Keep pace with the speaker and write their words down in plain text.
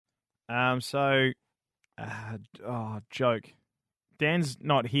Joke. Dan's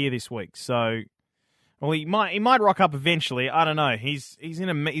not here this week, so he might rock up eventually. I don't know. He's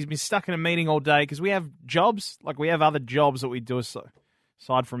been stuck in a meeting all day because we have jobs, like we have other jobs that we do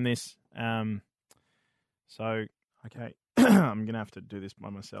aside from this. So okay, I'm gonna have to do this by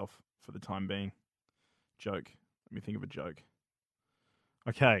myself for the time being. Joke. Let me think of a joke.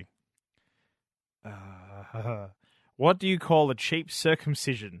 Okay. What do you call a cheap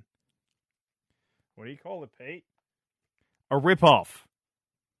circumcision? What do you call it, Pete? A rip-off.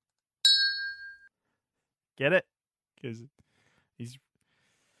 Get it? Because he's...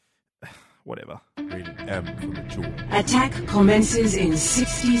 Whatever. Rated M for mature. Attack commences in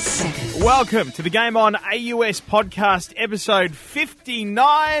 60 seconds. Welcome to the Game On AUS podcast, episode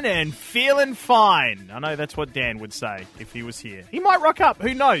 59, and feeling fine. I know that's what Dan would say if he was here. He might rock up.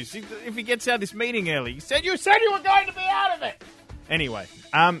 Who knows? If he gets out of this meeting early. You said you were going to be out of it. Anyway,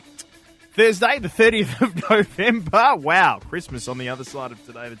 Thursday, the 30th of November. Wow, Christmas on the other side of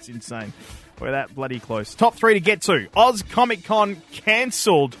today. That's insane. We're that bloody close. Top 3 to get to. Oz Comic Con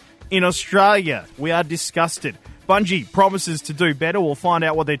cancelled in Australia. We are disgusted. Bungie promises to do better. We'll find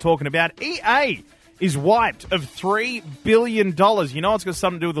out what they're talking about. EA is wiped of $3 billion. You know it's got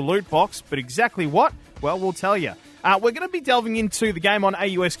something to do with the loot box, but exactly what? Well, we'll tell you. We're going to be delving into the Game On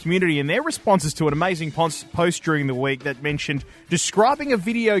AUS community and their responses to an amazing post during the week that mentioned describing a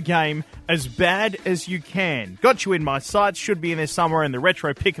video game as bad as you can. Got you in my sights. Should be in there somewhere in the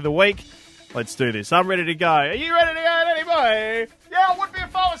retro pick of the week. Let's do this. I'm ready to go. Are you ready to go, anybody? Yeah, I would be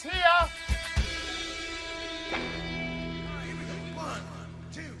if I was here.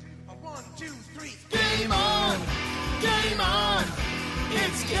 One, two, three. Game on! Game on!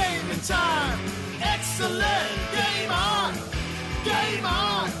 It's gaming time! Excellent! Game on! Game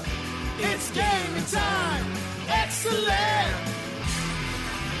on! It's gaming time! Excellent!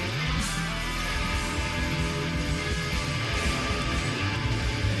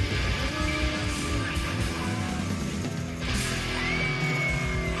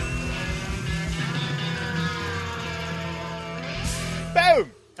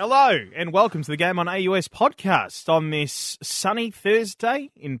 Boom! Hello, and welcome to the Game On AUS podcast on this sunny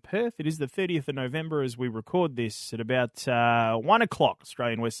Thursday in Perth. It is the 30th of November as we record this at about 1 o'clock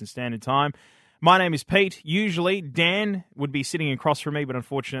Australian Western Standard Time. My name is Pete. Usually, Dan would be sitting across from me, but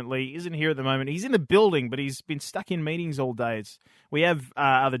unfortunately isn't here at the moment. He's in the building, but he's been stuck in meetings all day. We have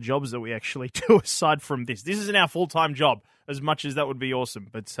other jobs that we actually do aside from this. This isn't our full-time job, as much as that would be awesome.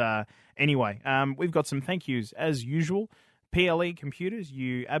 But anyway, we've got some thank yous as usual. PLE Computers,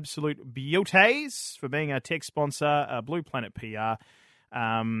 you absolute beauties, for being our tech sponsor. Blue Planet PR,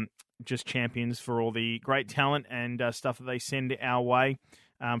 just champions for all the great talent and stuff that they send our way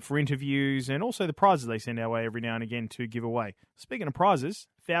for interviews, and also the prizes they send our way every now and again to give away. Speaking of prizes,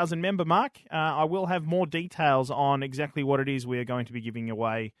 1,000 member mark, I will have more details on exactly what it is we are going to be giving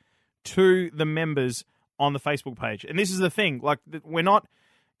away to the members on the Facebook page. And this is the thing, like,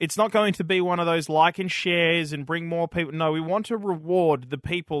 it's not going to be one of those like and shares and bring more people. No, we want to reward the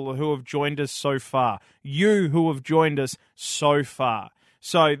people who have joined us so far. You who have joined us so far.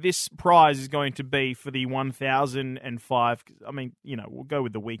 So this prize is going to be for the 1,005, we'll go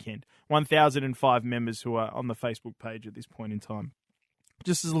with the weekend, 1,005 members who are on the Facebook page at this point in time.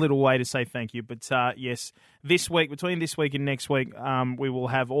 Just as a little way to say thank you. But yes, this week, between this week and next week, we will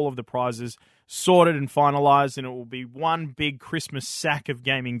have all of the prizes sorted and finalised, and it will be one big Christmas sack of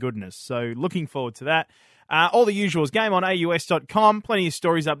gaming goodness. So looking forward to that. All the usuals, gameonaus.com. Plenty of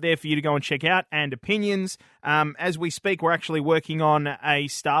stories up there for you to go and check out, and opinions. As we speak, we're actually working on a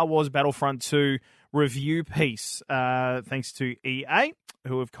Star Wars Battlefront 2 review piece, thanks to EA,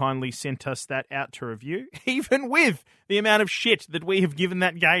 who have kindly sent us that out to review, even with the amount of shit that we have given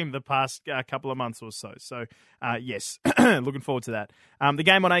that game the past couple of months or so. So, yes, looking forward to that. The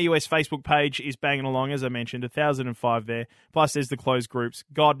Game On AUS Facebook page is banging along, as I mentioned, 1,005 there. Plus, there's the closed groups,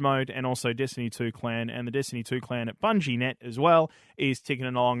 God Mode, and also Destiny 2 Clan, and the Destiny 2 Clan at Bungie.net as well is ticking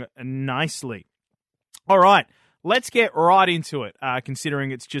along nicely. All right. Let's get right into it. Considering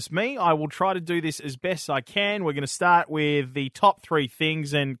it's just me, I will try to do this as best I can. We're going to start with the top 3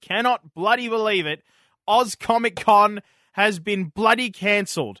 things, and cannot bloody believe it, Oz Comic Con has been bloody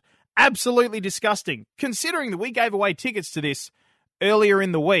cancelled. Absolutely disgusting. Considering that we gave away tickets to this earlier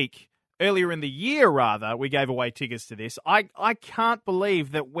in the year, we gave away tickets to this. I can't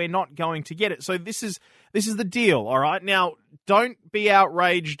believe that we're not going to get it. So this is the deal, all right? Now, don't be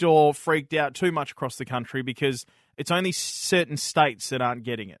outraged or freaked out too much across the country, because it's only certain states that aren't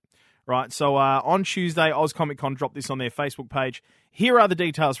getting it, right? So on Tuesday, Oz Comic Con dropped this on their Facebook page. Here are the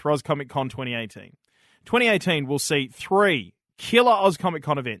details for Oz Comic Con 2018. 2018 will see 3 killer Oz Comic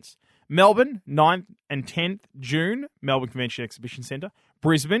Con events. Melbourne, 9th and 10th June, Melbourne Convention Exhibition Centre.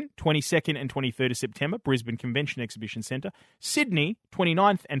 Brisbane, 22nd and 23rd of September, Brisbane Convention Exhibition Centre. Sydney,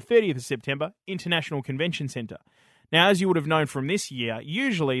 29th and 30th of September, International Convention Centre. Now, as you would have known from this year,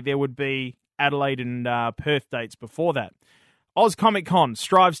 usually there would be Adelaide and Perth dates before that. Oz Comic Con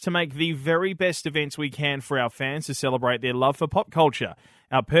strives to make the very best events we can for our fans to celebrate their love for pop culture.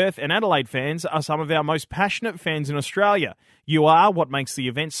 Our Perth and Adelaide fans are some of our most passionate fans in Australia. You are what makes the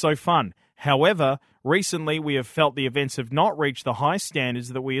events so fun. However, recently we have felt the events have not reached the high standards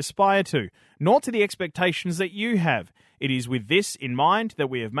that we aspire to, nor to the expectations that you have. It is with this in mind that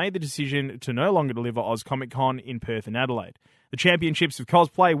we have made the decision to no longer deliver Oz Comic Con in Perth and Adelaide. The Championships of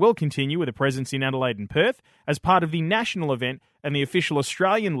Cosplay will continue with a presence in Adelaide and Perth as part of the national event and the official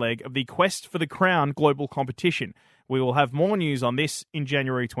Australian leg of the Quest for the Crown global competition. We will have more news on this in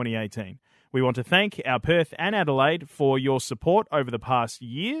January 2018. We want to thank our Perth and Adelaide for your support over the past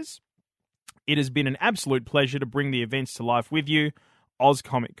years. It has been an absolute pleasure to bring the events to life with you, Oz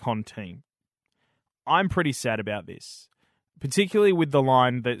Comic Con team. I'm pretty sad about this, particularly with the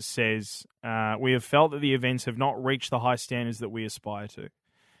line that says, we have felt that the events have not reached the high standards that we aspire to.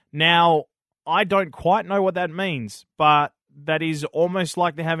 Now, I don't quite know what that means, but that is almost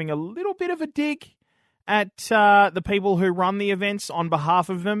like they're having a little bit of a dig at the people who run the events on behalf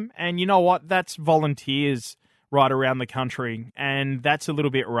of them. And you know what? That's volunteers right around the country, and that's a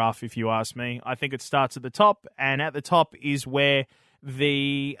little bit rough if you ask me. I think it starts at the top, and at the top is where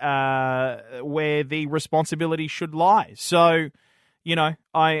the responsibility should lie. So, you know,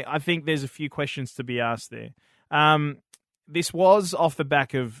 I think there's a few questions to be asked there. This was off the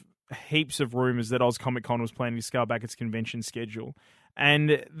back of heaps of rumours that Oz Comic Con was planning to scale back its convention schedule,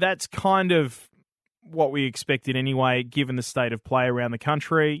 and that's kind of what we expected anyway, given the state of play around the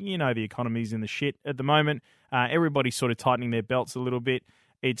country. You know, the economy's in the shit at the moment. Everybody's sort of tightening their belts a little bit.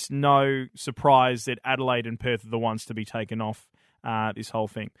 It's no surprise that Adelaide and Perth are the ones to be taken off this whole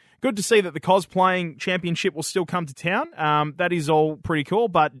thing. Good to see that the cosplaying championship will still come to town. That is all pretty cool,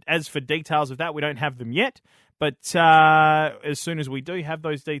 but as for details of that, we don't have them yet. But as soon as we do have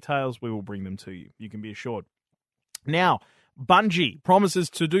those details, we will bring them to you. You can be assured. Now, Bungie promises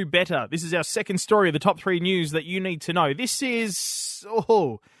to do better. This is our second story of the top 3 news that you need to know. This is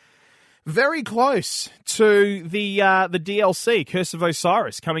very close to the DLC, Curse of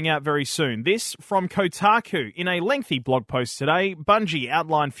Osiris, coming out very soon. This from Kotaku. In a lengthy blog post today, Bungie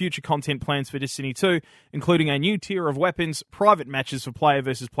outlined future content plans for Destiny 2, including a new tier of weapons, private matches for player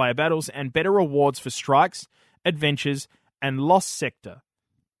versus player battles, and better rewards for strikes, adventures, and lost sectors.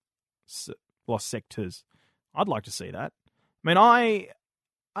 I'd like to see that. I mean, I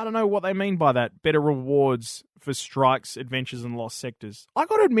don't know what they mean by that. Better rewards for strikes, adventures, and lost sectors. I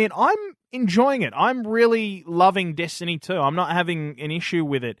got to admit, I'm enjoying it. I'm really loving Destiny 2. I'm not having an issue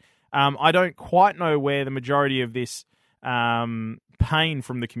with it. I don't quite know where the majority of this pain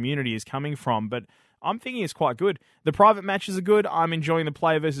from the community is coming from, but I'm thinking it's quite good. The private matches are good. I'm enjoying the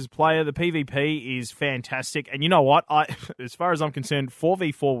player versus player. The PvP is fantastic. And you know what? As far as I'm concerned,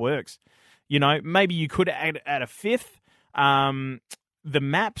 4v4 works. You know, maybe you could add a 5th. The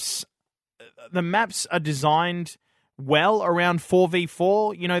maps are designed well around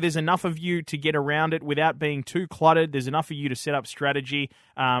 4v4. You know, there's enough of you to get around it without being too cluttered. There's enough of you to set up strategy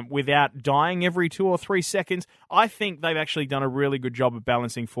without dying every 2 or 3 seconds. I think they've actually done a really good job of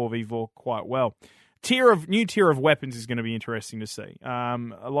balancing 4v4 quite well. New tier of weapons is going to be interesting to see.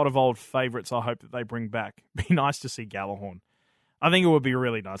 A lot of old favourites I hope that they bring back. Be nice to see Gjallarhorn. I think it would be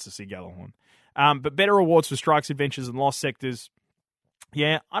really nice to see Gjallarhorn. But better rewards for strikes, adventures, and lost sectors.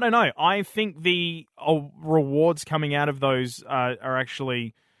 Yeah, I don't know. I think the rewards coming out of those are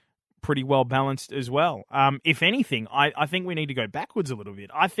actually pretty well balanced as well. If anything, I think we need to go backwards a little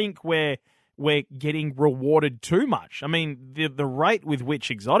bit. I think we're getting rewarded too much. I mean, the rate with which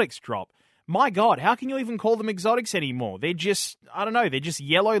exotics drop, my God, how can you even call them exotics anymore? They're just, I don't know, they're just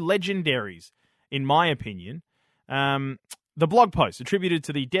yellow legendaries, in my opinion. The blog post, attributed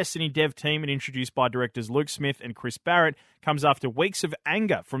to the Destiny dev team and introduced by directors Luke Smith and Chris Barrett, comes after weeks of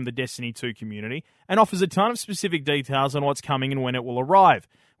anger from the Destiny 2 community and offers a ton of specific details on what's coming and when it will arrive.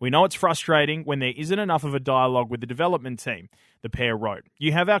 We know it's frustrating when there isn't enough of a dialogue with the development team, the pair wrote.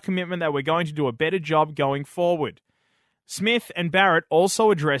 You have our commitment that we're going to do a better job going forward. Smith and Barrett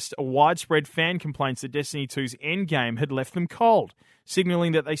also addressed a widespread fan complaints that Destiny 2's endgame had left them cold,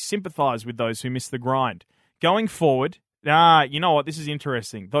 signalling that they sympathise with those who miss the grind. Going forward, you know what? This is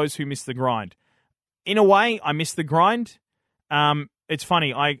interesting. Those who miss the grind. In a way, I miss the grind. It's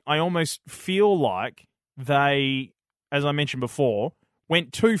funny. I almost feel like they, as I mentioned before,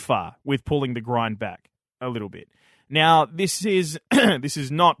 went too far with pulling the grind back a little bit. Now, this is this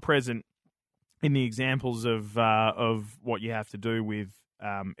is not present in the examples of what you have to do with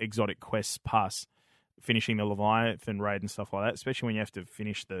exotic quests past finishing the Leviathan raid and stuff like that, especially when you have to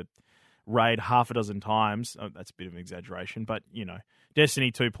finish the raid half a dozen times. Oh, that's a bit of an exaggeration, but, you know,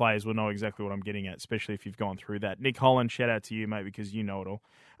 Destiny 2 players will know exactly what I'm getting at, especially if you've gone through that. Nick Holland, shout out to you, mate, because you know it all.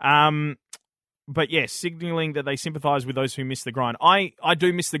 But yes, signaling that they sympathise with those who miss the grind. I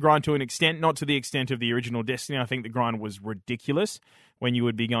do miss the grind to an extent, not to the extent of the original Destiny. I think the grind was ridiculous when you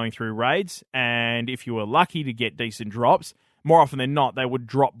would be going through raids, and if you were lucky to get decent drops, more often than not, they would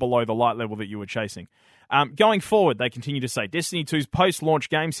drop below the light level that you were chasing. Going forward, they continue to say, Destiny 2's post-launch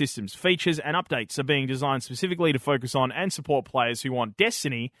game systems, features, and updates are being designed specifically to focus on and support players who want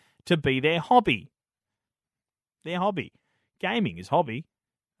Destiny to be their hobby. Their hobby. Gaming is hobby.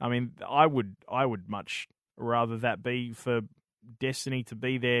 I mean, I would much rather that be for Destiny to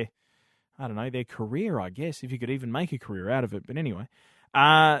be their, I don't know, their career, I guess, if you could even make a career out of it. But anyway,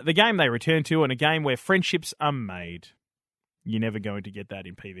 the game they return to, and a game where friendships are made. You're never going to get that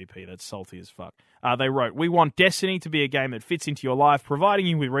in PvP. That's salty as fuck. They wrote, we want Destiny to be a game that fits into your life, providing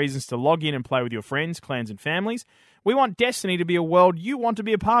you with reasons to log in and play with your friends, clans, and families. We want Destiny to be a world you want to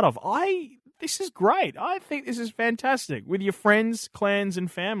be a part of. This is great. I think this is fantastic. With your friends, clans, and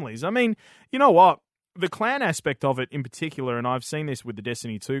families. I mean, you know what? The clan aspect of it in particular, and I've seen this with the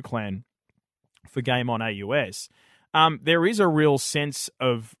Destiny 2 clan for Game On AUS, there is a real sense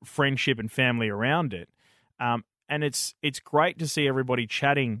of friendship and family around it. And it's great to see everybody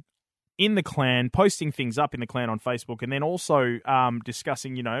chatting in the clan, posting things up in the clan on Facebook, and then also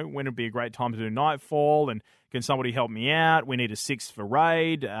discussing, you know, when would be a great time to do Nightfall, and can somebody help me out? We need a 6th for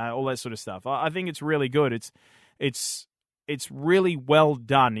raid, all that sort of stuff. I think it's really good. It's really well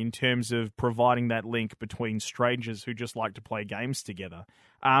done in terms of providing that link between strangers who just like to play games together.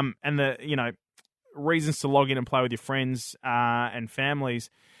 And the, you know, reasons to log in and play with your friends and families.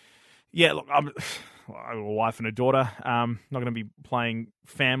 Yeah, look, I have a wife and a daughter. Not going to be playing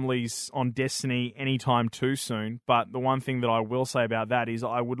families on Destiny anytime too soon. But the one thing that I will say about that is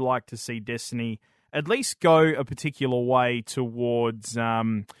I would like to see Destiny at least go a particular way towards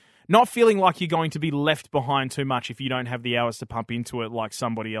not feeling like you're going to be left behind too much if you don't have the hours to pump into it like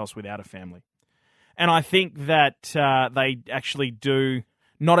somebody else without a family. And I think that they actually do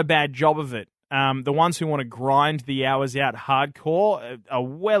not a bad job of it. The ones who want to grind the hours out hardcore are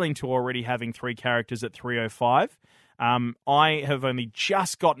well into already having 3 characters at 305. I have only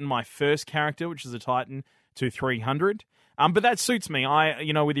just gotten my first character, which is a Titan, to 300. But that suits me.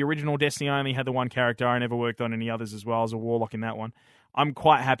 With the original Destiny, I only had the one character. I never worked on any others as well as a Warlock in that one. I'm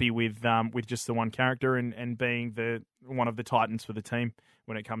quite happy with just the one character and being one of the Titans for the team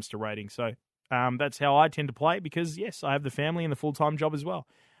when it comes to raiding. So that's how I tend to play because, yes, I have the family and the full-time job as well.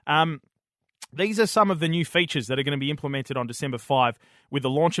 These are some of the new features that are going to be implemented on December 5 with the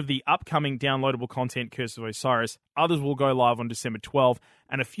launch of the upcoming downloadable content, Curse of Osiris. Others will go live on December 12,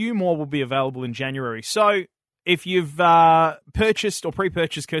 and a few more will be available in January. So if you've purchased or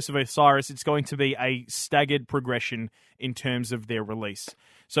pre-purchased Curse of Osiris, it's going to be a staggered progression in terms of their release.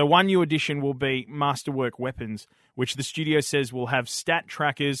 So one new addition will be Masterwork Weapons, which the studio says will have stat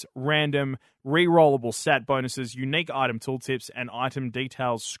trackers, random, re-rollable stat bonuses, unique item tooltips, and item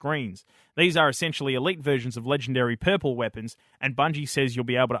details screens. These are essentially elite versions of legendary purple weapons, and Bungie says you'll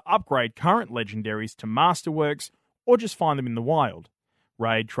be able to upgrade current legendaries to Masterworks or just find them in the wild.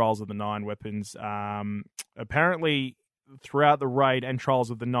 Raid, Trials of the Nine weapons. Apparently, throughout the Raid and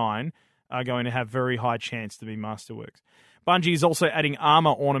Trials of the Nine are going to have very high chance to be Masterworks. Bungie is also adding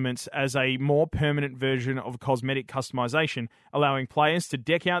armor ornaments as a more permanent version of cosmetic customization, allowing players to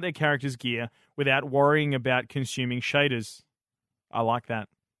deck out their character's gear without worrying about consuming shaders. I like that.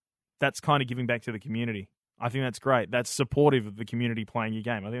 That's kind of giving back to the community. I think that's great. That's supportive of the community playing your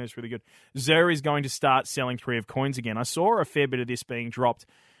game. I think that's really good. Xur is going to start selling 3 of coins again. I saw a fair bit of this being dropped.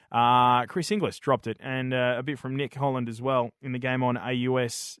 Chris Inglis dropped it, and a bit from Nick Holland as well in the Game On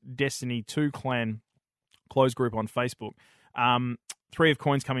AUS Destiny 2 clan closed group on Facebook. 3 of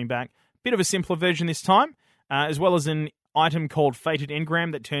coins coming back. Bit of a simpler version this time, as well as an item called Fated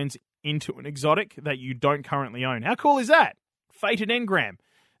Engram that turns into an exotic that you don't currently own. How cool is that? Fated Engram.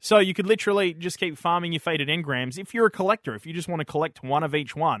 So you could literally just keep farming your Fated Engrams. If you're a collector, if you just want to collect one of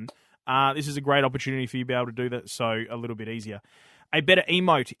each one, this is a great opportunity for you to be able to do that so a little bit easier. A better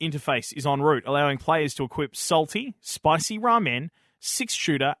emote interface is en route, allowing players to equip salty, spicy ramen,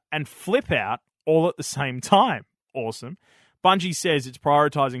 6-shooter, and flip out all at the same time. Awesome. Bungie says it's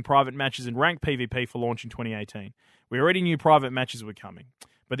prioritizing private matches and ranked PvP for launch in 2018. We already knew private matches were coming.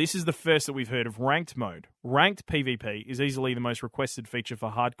 but this is the first that we've heard of ranked mode. Ranked PvP is easily the most requested feature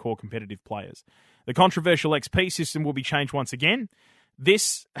for hardcore competitive players. The controversial XP system will be changed once again.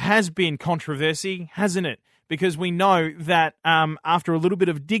 This has been controversy, hasn't it? Because we know that after a little bit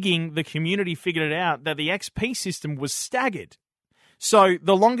of digging, the community figured it out that the XP system was staggered. So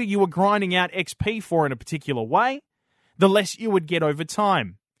the longer you were grinding out XP for in a particular way, the less you would get over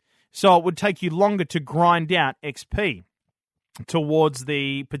time. So it would take you longer to grind out XP towards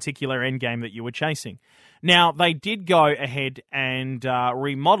the particular end game that you were chasing. Now, they did go ahead and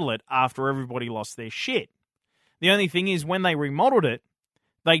remodel it after everybody lost their shit. The only thing is, when they remodeled it,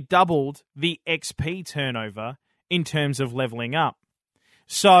 they doubled the XP turnover in terms of leveling up.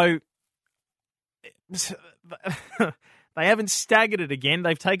 So they haven't staggered it again.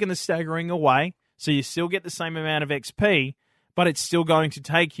 They've taken the staggering away, so you still get the same amount of XP, but it's still going to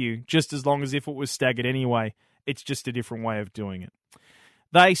take you just as long as if it was staggered anyway. It's just a different way of doing it.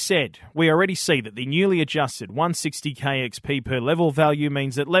 They said, we already see that the newly adjusted 160k XP per level value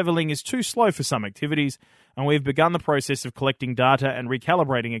means that leveling is too slow for some activities, and we've begun the process of collecting data and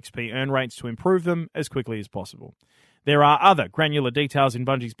recalibrating XP earn rates to improve them as quickly as possible. There are other granular details in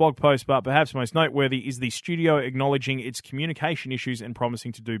Bungie's blog post, but perhaps most noteworthy is the studio acknowledging its communication issues and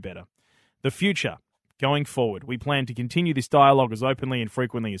promising to do better. The future. Going forward, we plan to continue this dialogue as openly and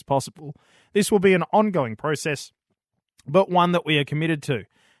frequently as possible. This will be an ongoing process, but one that we are committed to.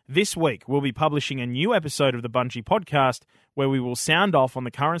 This week, we'll be publishing a new episode of the Bungie podcast where we will sound off on the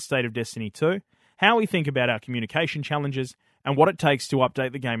current state of Destiny 2, how we think about our communication challenges, and what it takes to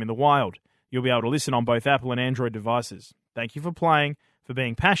update the game in the wild. You'll be able to listen on both Apple and Android devices. Thank you for playing, for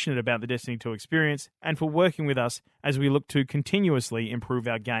being passionate about the Destiny 2 experience, and for working with us as we look to continuously improve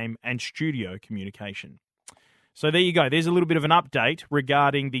our game and studio communication. So there you go. There's a little bit of an update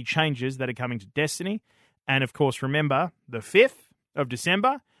regarding the changes that are coming to Destiny. And of course, remember, the 5th of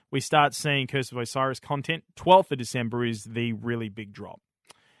December, we start seeing Curse of Osiris content. 12th of December is the really big drop.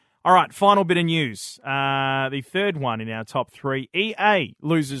 All right, final bit of news. The third one in our top three. EA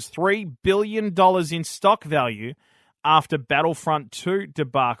loses $3 billion in stock value after Battlefront 2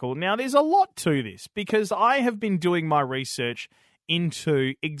 debacle. Now, there's a lot to this because I have been doing my research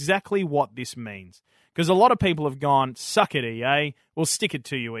into exactly what this means. Because a lot of people have gone, suck it, EA, we'll stick it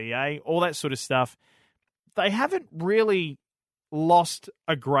to you, EA, all that sort of stuff. They haven't really lost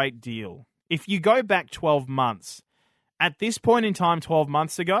a great deal. If you go back 12 months, at this point in time 12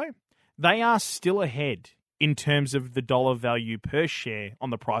 months ago, they are still ahead in terms of the dollar value per share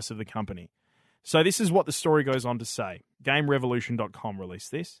on the price of the company. So this is what the story goes on to say. GameRevolution.com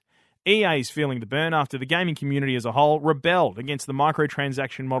released this. EA is feeling the burn after the gaming community as a whole rebelled against the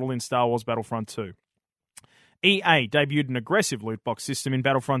microtransaction model in Star Wars Battlefront 2. EA debuted an aggressive loot box system in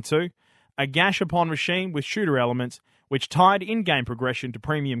Battlefront 2, a gash-upon machine with shooter elements, which tied in-game progression to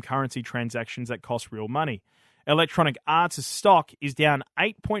premium currency transactions that cost real money. Electronic Arts' stock is down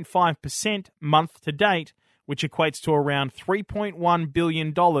 8.5% month to date, which equates to around $3.1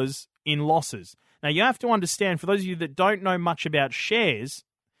 billion in losses. Now, you have to understand, for those of you that don't know much about shares,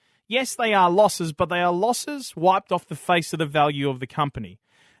 yes, they are losses, but they are losses wiped off the face of the value of the company.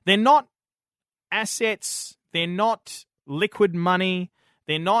 They're not assets, they're not liquid money,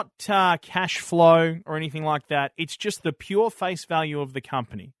 they're not cash flow or anything like that. It's just the pure face value of the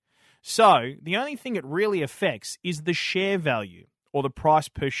company. So the only thing it really affects is the share value or the price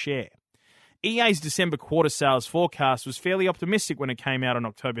per share. EA's December quarter sales forecast was fairly optimistic when it came out on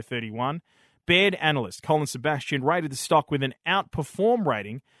October 31. Baird analyst Colin Sebastian rated the stock with an outperform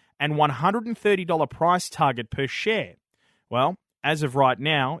rating and $130 price target per share. Well, as of right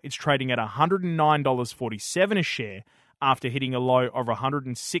now, it's trading at $109.47 a share after hitting a low of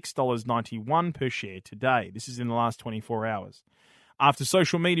 $106.91 per share today. This is in the last 24 hours. After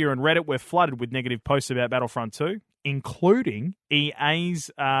social media and Reddit were flooded with negative posts about Battlefront 2, including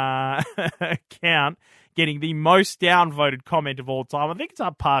EA's account getting the most downvoted comment of all time. I think it's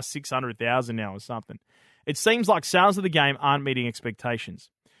up past 600,000 now or something. It seems like sales of the game aren't meeting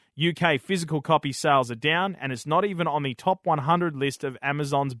expectations. UK physical copy sales are down, and it's not even on the top 100 list of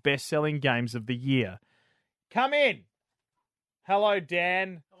Amazon's best-selling games of the year. Come in. Hello,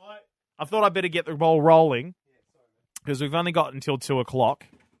 Dan. Hello. I thought I'd better get the ball rolling because we've only got until 2 o'clock,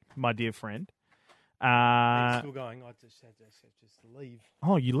 my dear friend. It's still going. I just had to leave.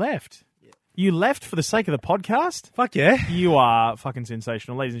 Oh, you left? Yeah. You left for the sake of the podcast? Fuck yeah. You are fucking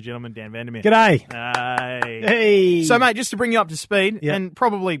sensational. Ladies and gentlemen, Dan Vandermeer. G'day. Hey. Hey. So, mate, just to bring you up to speed, Yeah. and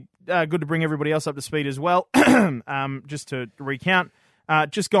probably good to bring everybody else up to speed as well, just to recount,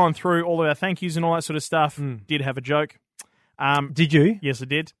 just going through all of our thank yous and all that sort of stuff. Did have a joke. Did you? Yes, I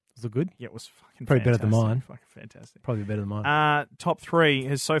did. Was it good? Yeah, it was fucking Probably better fantastic. than mine. Fucking fantastic. Probably better than mine. Top 3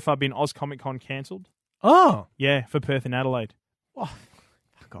 has so far been Oz Comic Con cancelled. Oh. Yeah, for Perth and Adelaide. Oh,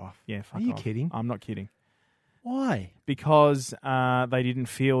 fuck off. Yeah, fuck Are you off. kidding? I'm not kidding. Why? Because they didn't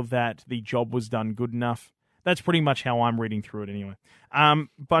feel that the job was done good enough. That's pretty much how I'm reading through it anyway.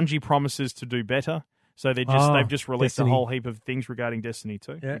 Bungie promises to do better. So they've just released Destiny. a whole heap of things regarding Destiny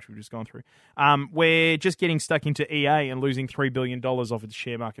 2, Yeah. which we've just gone through. We're just getting stuck into EA and losing $3 billion off its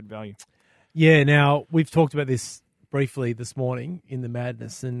share market value. Yeah, now, we've talked about this briefly this morning in the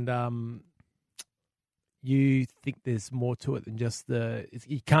madness, and you think there's more to it than just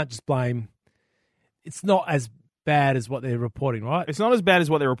you can't just blame. It's not as bad as what they're reporting, right? It's not as bad as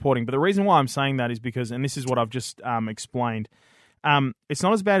what they're reporting, but the reason why I'm saying that is because, and this is what I've just explained, it's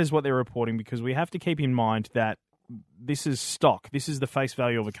not as bad as what they're reporting because we have to keep in mind that this is stock. This is the face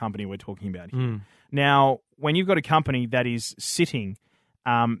value of a company we're talking about here. Now, when you've got a company that is sitting,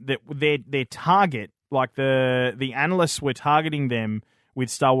 that their target, like the analysts were targeting them with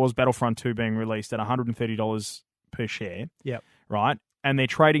Star Wars Battlefront 2 being released at $130 per share. Yep. Right? And they're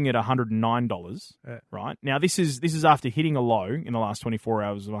trading at $109, right? Now, this is after hitting a low in the last 24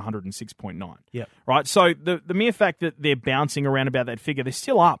 hours of 106.9. Yep. Right? So the mere fact that they're bouncing around about that figure, they're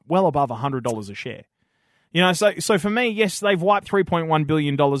still up well above $100 a share. You know, so for me, yes, they've wiped $3.1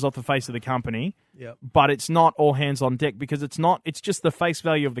 billion off the face of the company, Yep. but it's not all hands on deck because it's just the face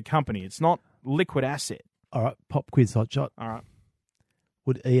value of the company. It's not liquid asset. All right, pop quiz hot shot. All right.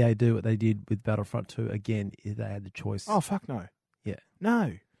 Would EA do what they did with Battlefront 2 again if they had the choice? Oh, fuck no. Yeah.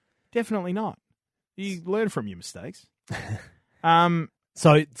 No, definitely not. You learn from your mistakes. I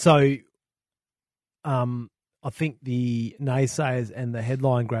think the naysayers and the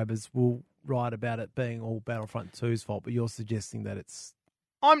headline grabbers will write about it being all Battlefront 2's fault, but you're suggesting that it's...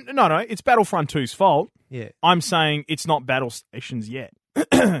 No, it's Battlefront 2's fault. Yeah. I'm saying it's not Battle Stations yet,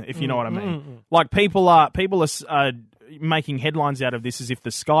 if you know what I mean. Like, people are making headlines out of this as if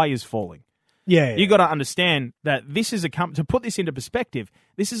the sky is falling. Yeah. You got to understand that this is to put this into perspective,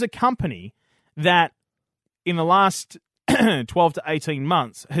 this is a company that in the last 12 to 18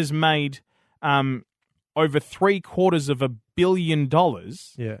 months has made over $750 million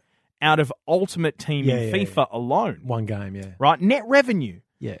out of Ultimate Team and FIFA alone. One game, yeah. Right? Net revenue.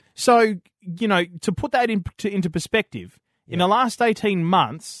 Yeah. So, you know, to put that into perspective, in the last 18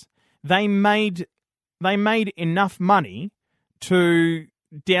 months, they made enough money to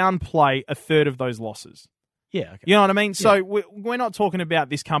downplay a third of those losses. Yeah. Okay. You know what I mean? So we're not talking about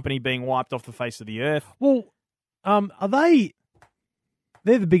this company being wiped off the face of the earth. Well, are they...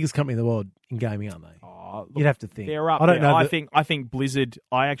 They're the biggest company in the world in gaming, aren't they? Oh, look, you'd have to think. They're up I don't there. know. I think Blizzard.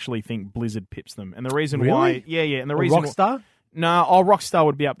 I actually think Blizzard pips them, and the reason Really? why, and the reason Rockstar. Rockstar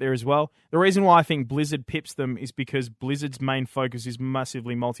would be up there as well. The reason why I think Blizzard pips them is because Blizzard's main focus is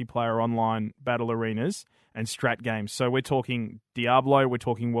massively multiplayer online battle arenas and strat games. So we're talking Diablo, we're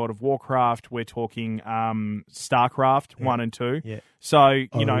talking World of Warcraft, we're talking StarCraft 1 and 2. Yeah. So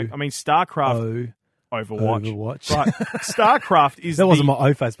you know, I mean, StarCraft. Overwatch. Right. StarCraft is that wasn't my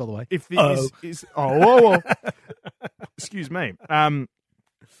O face, by the way. If the whoa. Excuse me. And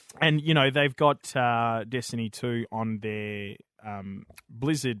you know they've got Destiny 2 on their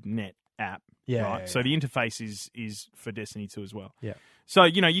Blizzard Net app. Yeah, Right. yeah, So the interface is for Destiny 2 as well. Yeah. So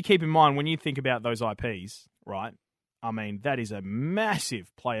you know you keep in mind when you think about those IPs, right? I mean that is a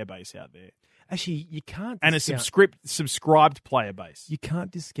massive player base out there, Actually, you can't and a subscribed player base. You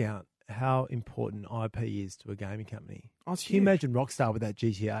can't discount how important IP is to a gaming company. Oh, it's Can you huge. imagine Rockstar without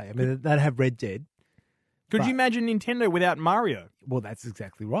GTA? I mean, they'd have Red Dead. Could but- you imagine Nintendo without Mario? Well, that's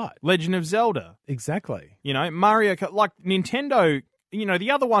exactly right. Legend of Zelda. Exactly. You know, Mario, like Nintendo, you know,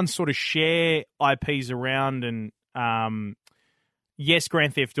 the other ones sort of share IPs around, and yes,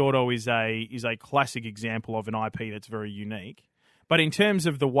 Grand Theft Auto is a classic example of an IP that's very unique. But in terms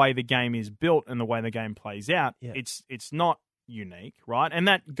of the way the game is built and the way the game plays out, it's not unique, right? And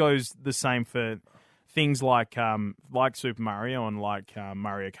that goes the same for things like Super Mario and like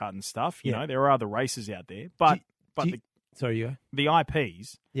Mario Kart and stuff. You know, there are other races out there, but sorry, you go. The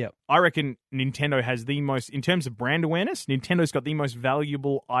IPs, I reckon Nintendo has the most, in terms of brand awareness, Nintendo's got the most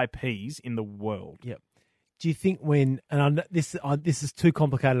valuable IPs in the world. Yep. Do you think this is too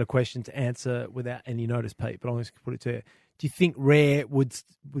complicated a question to answer without any notice, Pete, but I'm going to put it to you. Do you think Rare would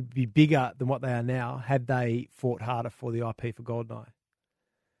be bigger than what they are now had they fought harder for the IP for GoldenEye?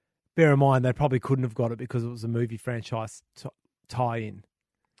 Bear in mind, they probably couldn't have got it because it was a movie franchise tie-in.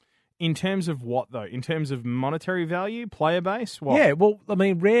 In terms of what, though? In terms of monetary value, player base? What? Yeah, well, I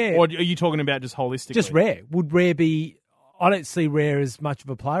mean, Rare... Or are you talking about just holistically? Just Rare. Would Rare be... I don't see Rare as much of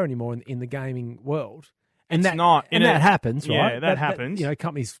a player anymore in the gaming world. And It's not. and that happens, right? Yeah, that happens.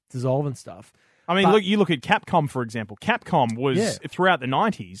 Companies dissolve and stuff. I mean, But- you look at Capcom, for example. Capcom was, throughout the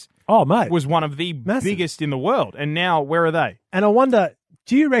 90s, Oh, mate. was one of the Massive. biggest in the world. And now, where are they? And I wonder,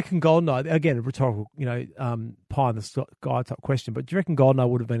 do you reckon GoldenEye, again, a rhetorical, pie in the sky type question, but do you reckon GoldenEye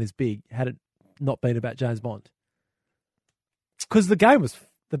would have been as big had it not been about James Bond? Because the game was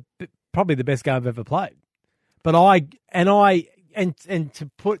probably the best game I've ever played. But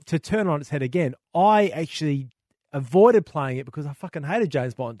to turn on its head again, I actually avoided playing it because I fucking hated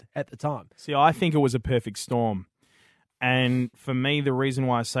James Bond at the time. See, I think it was a perfect storm. And for me, the reason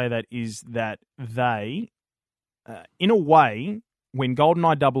why I say that is that they, in a way, when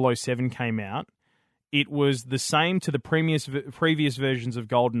GoldenEye 007 came out, it was the same to the previous versions of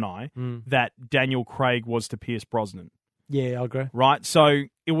GoldenEye that Daniel Craig was to Pierce Brosnan. Yeah, I agree. Right? So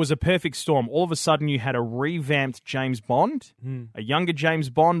it was a perfect storm. All of a sudden, you had a revamped James Bond, a younger James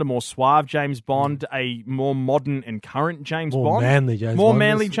Bond, a more suave James Bond, a more modern and current James More Bond. manly James More Bond.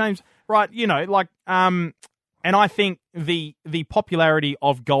 manly James. Right, and I think the popularity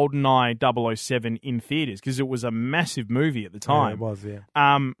of GoldenEye 007 in theaters, because it was a massive movie at the Yeah, time, it was, yeah.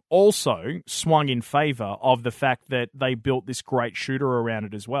 also swung in favor of the fact that they built this great shooter around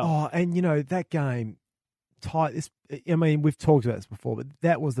it as well. Oh, and that game, we've talked about this before, but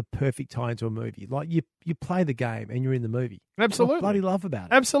that was the perfect tie into a movie. Like you play the game and you're in the movie. Absolutely. That's what I bloody love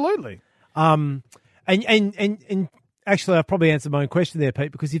about it. Absolutely. And actually, I've probably answered my own question there,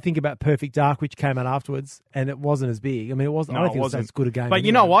 Pete, because you think about Perfect Dark, which came out afterwards, and it wasn't as big. I mean, it wasn't. I don't think it was as good a game. But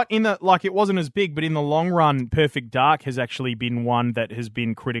you know what? It wasn't as big, but in the long run, Perfect Dark has actually been one that has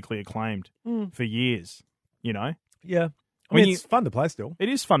been critically acclaimed for years. Yeah. I mean, it's fun to play still. It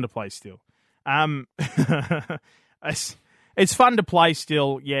is fun to play still. It's fun to play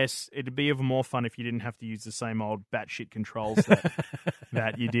still, yes. It'd be even more fun if you didn't have to use the same old batshit controls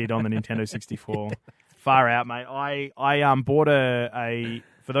that you did on the Nintendo 64. Far out, mate. I bought a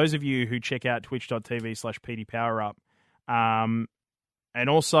for those of you who check out twitch.tv/PDPowerup, and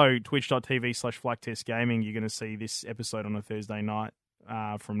also twitch.tv/FlakTestGaming, you're going to see this episode on a Thursday night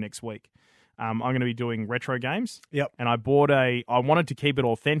from next week. I'm going to be doing retro games. Yep. And I wanted to keep it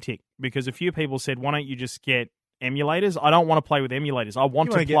authentic because a few people said, why don't you just get emulators? I don't want to play with emulators. I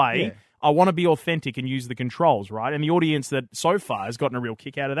want to play. Yeah. I want to be authentic and use the controls, right? And the audience that so far has gotten a real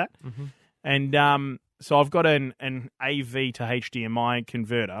kick out of that. Mm-hmm. And so I've got an AV to HDMI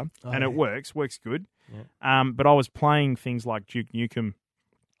converter, and it works good. Yeah. But I was playing things like Duke Nukem.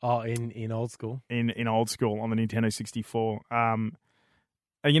 Oh, in old school. In old school on the Nintendo 64.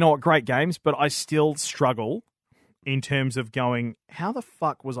 You know what? Great games, but I still struggle in terms of going, how the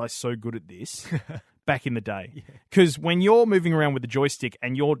fuck was I so good at this back in the day? Because when you're moving around with the joystick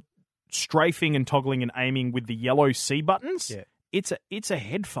and you're strafing and toggling and aiming with the yellow C buttons, it's a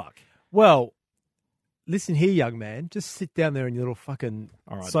head fuck. Well, listen here, young man. Just sit down there in your little fucking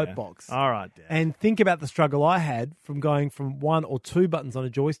soapbox. All right, Dad. And think about the struggle I had from going from 1 or 2 buttons on a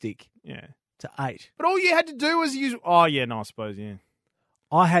joystick to 8. But all you had to do was use... Oh, yeah, no, I suppose, yeah.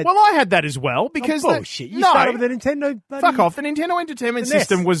 I had that as well because... bullshit. You started with the Nintendo... Fuck off. The Nintendo Entertainment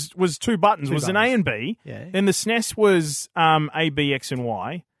System was 2 buttons. It was an A and B. Yeah. Then the SNES was A, B, X, and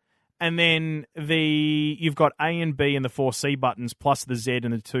Y. And then you've got A and B and the 4 C buttons plus the Z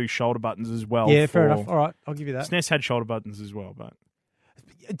and the 2 shoulder buttons as well. Yeah, fair enough. All right, I'll give you that. SNES had shoulder buttons as well, but...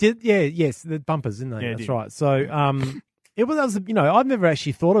 Yes, the bumpers, didn't they? Yeah, that's right. So, I've never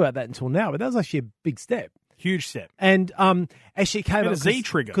actually thought about that until now, but that was actually a big step. Huge step. And actually it came out a Z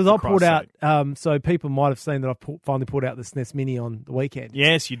trigger because I pulled out. So people might have seen that I finally pulled out the SNES Mini on the weekend.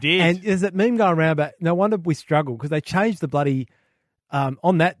 Yes, you did. And there's that meme going around about no wonder we struggle because they changed the bloody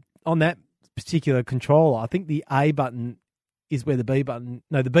on that particular controller. I think the A button is where the B button.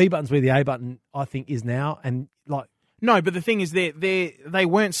 No, the B button's where the A button I think is now. And no, but the thing is, they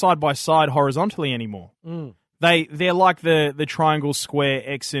weren't side by side horizontally anymore. Mm. They're like the triangle, square,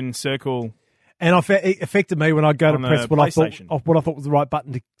 X, and circle. And it affected me when I go to press what I thought was the right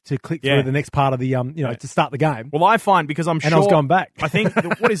button to click through the next part of the to start the game. Well, I find because I'm sure, and I was going back. I think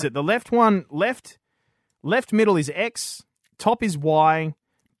what is it? The left middle is X, top is Y,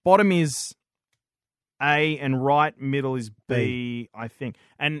 bottom is A, and right middle is B. I think.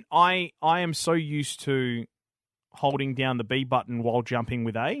 And I am so used to holding down the B button while jumping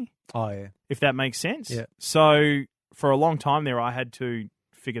with A. Oh yeah, if that makes sense. Yeah. So for a long time there, I had to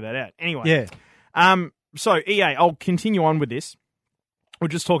figure that out. Anyway. Yeah. So EA, I'll continue on with this. We're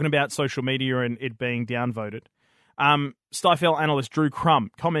just talking about social media and it being downvoted. Stifel analyst Drew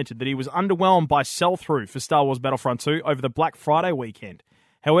Crum commented that he was underwhelmed by sell-through for Star Wars Battlefront 2 over the Black Friday weekend.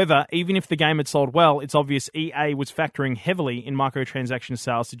 However, even if the game had sold well, it's obvious EA was factoring heavily in microtransaction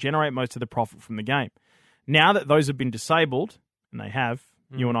sales to generate most of the profit from the game. Now that those have been disabled, and they have,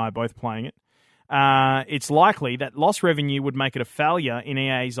 you and I are both playing it, it's likely that lost revenue would make it a failure in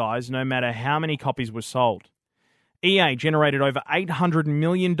EA's eyes no matter how many copies were sold. EA generated over $800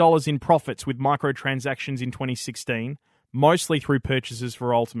 million in profits with microtransactions in 2016, mostly through purchases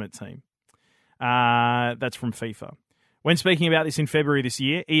for Ultimate Team. That's from FIFA. When speaking about this in February this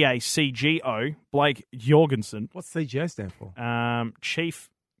year, EA CGO Blake Jorgensen, What's CGO stand for? Chief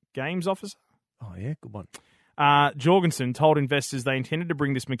Games Officer, Oh, yeah, good one. Jorgensen told investors they intended to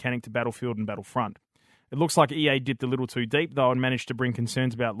bring this mechanic to Battlefield and Battlefront. It looks like EA dipped a little too deep, though, and managed to bring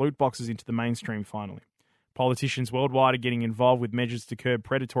concerns about loot boxes into the mainstream finally. Politicians worldwide are getting involved with measures to curb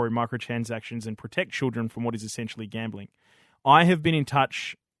predatory microtransactions and protect children from what is essentially gambling. I have been in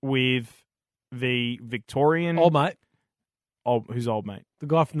touch with the Victorian... Old mate. Who's old mate? The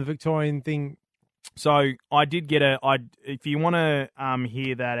guy from the Victorian thing. So I did get if you want to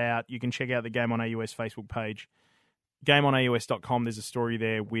hear that out, you can check out the Game on AUS Facebook page. GameOnAUS.com, there's a story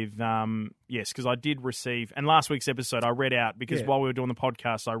there with, because I did receive, and last week's episode I read out, because while we were doing the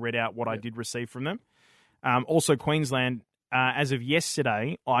podcast, I read out what I did receive from them. Also, Queensland, as of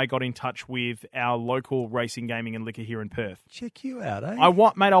yesterday, I got in touch with our local racing, gaming and liquor here in Perth. Check you out, eh? I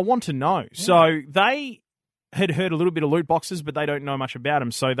want to know. Yeah. So they had heard a little bit of loot boxes, but they don't know much about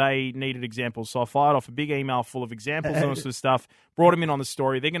them, so they needed examples. So I fired off a big email full of examples and all sorts of stuff, brought them in on the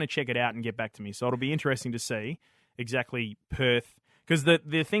story. They're going to check it out and get back to me. So it'll be interesting to see exactly Perth, because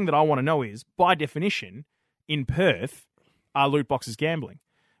the thing that I want to know is, by definition, in Perth, are loot boxes gambling?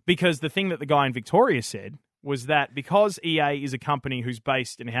 Because the thing that the guy in Victoria said was that because EA is a company who's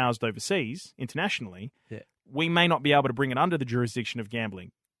based and housed overseas, internationally, we may not be able to bring it under the jurisdiction of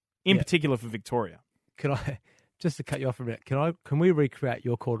gambling, in particular for Victoria. Can I, just to cut you off for a minute, can we recreate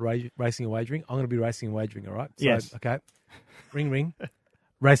your called Racing and Wagering? I'm going to be Racing and Wagering, all right? So, yes. Okay. Ring.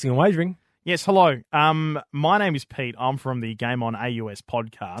 Racing and Wagering. Yes, hello. My name is Pete. I'm from the Game on AUS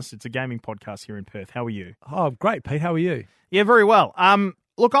podcast. It's a gaming podcast here in Perth. How are you? Oh, great, Pete. How are you? Yeah, very well.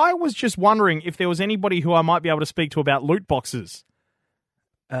 Look, I was just wondering if there was anybody who I might be able to speak to about loot boxes.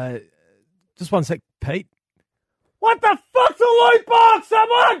 Just one sec, Pete. What the fuck's a loot box,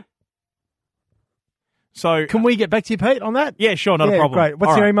 someone? So can we get back to you, Pete, on that? Yeah, sure, not a problem. Great.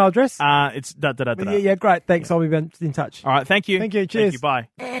 What's your email address? It's da. Yeah, great. Thanks. I'll be in touch. All right, thank you. Thank you. Cheers. Thank you, bye.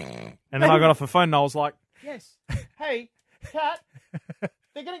 And then I got off the phone and I was like, yes. Hey, Kat,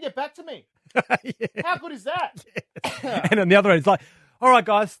 they're going to get back to me. How good is that? And on the other end, it's like, all right,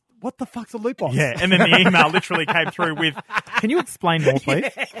 guys, what the fuck's a loot box? Yeah, and then the email literally came through with, can you explain more, please?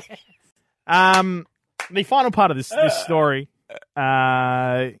 The final part of this story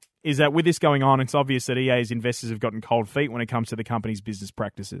is that with this going on, it's obvious that EA's investors have gotten cold feet when it comes to the company's business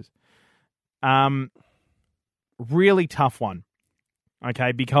practices. Really tough one,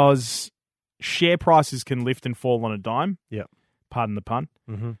 okay, because share prices can lift and fall on a dime. Yeah. Pardon the pun.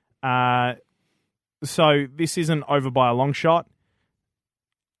 Mm-hmm. So this isn't over by a long shot.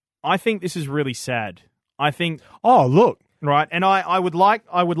 I think this is really sad. I think... Oh, look. Right, and I would like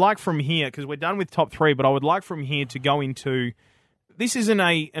from here, because we're done with top three, but I would like from here to go into... This isn't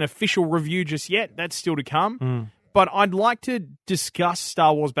an official review just yet. That's still to come. But I'd like to discuss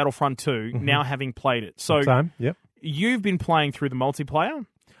Star Wars Battlefront 2 now having played it. So you've been playing through the multiplayer?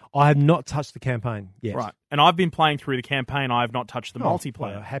 I have not touched the campaign yet. Right. And I've been playing through the campaign. I have not touched the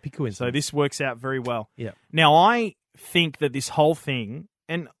multiplayer. Well, happy coincidence. So this works out very well. Yeah. Now, I think that this whole thing,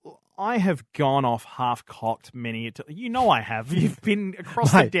 and I have gone off half-cocked many... You know I have. You've been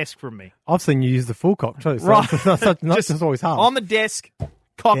across the desk from me. I've seen you use the full cock too. So right. It's not just always hard. On the desk,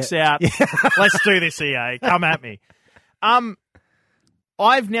 cocks out. Let's do this, EA. Come at me.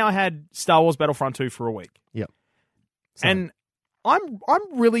 I've now had Star Wars Battlefront 2 for a week. Yep. And I'm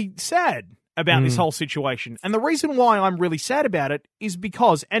really sad about this whole situation. And the reason why I'm really sad about it is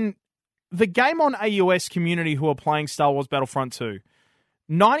because, and the Game on AUS community who are playing Star Wars Battlefront 2,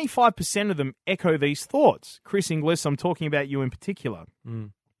 95% of them echo these thoughts. Chris Inglis, I'm talking about you in particular.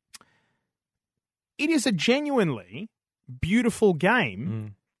 It is a genuinely beautiful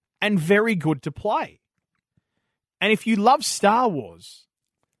game and very good to play. And if you love Star Wars,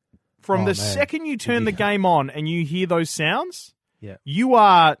 from the second you turn the game on and you hear those sounds,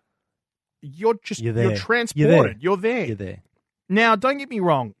 you're transported. You're there. Now, don't get me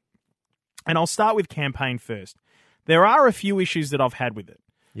wrong, and I'll start with campaign first. There are a few issues that I've had with it.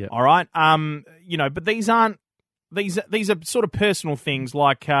 Yeah. All right. But these are sort of personal things,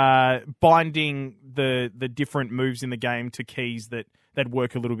 like binding the different moves in the game to keys that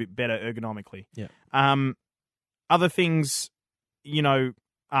work a little bit better ergonomically. Yeah. Other things,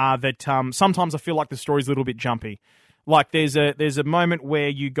 are that sometimes I feel like the story's a little bit jumpy. Like there's a moment where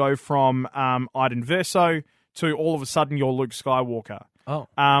you go from Iden Verso to all of a sudden you're Luke Skywalker. Oh.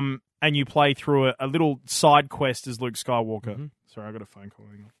 And you play through a little side quest as Luke Skywalker. Mm-hmm. Sorry, I got a phone call.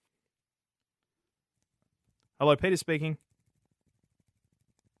 Hang on. Hello, Peter speaking.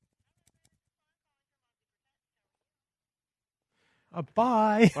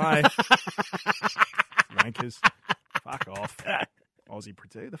 Bye. Bye. Wankers. Fuck off. Aussie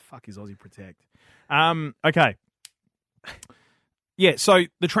Protect. Who the fuck is Aussie Protect? Okay. Yeah, so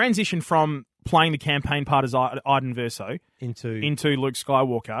the transition from playing the campaign part as Iden Verso Into Luke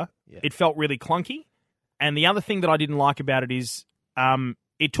Skywalker, it felt really clunky. And the other thing that I didn't like about it is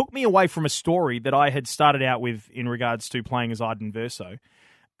it took me away from a story that I had started out with in regards to playing as Iden Verso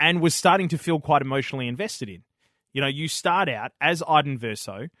and was starting to feel quite emotionally invested in. You know, you start out as Iden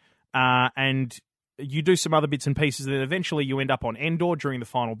Verso and you do some other bits and pieces, and then eventually you end up on Endor during the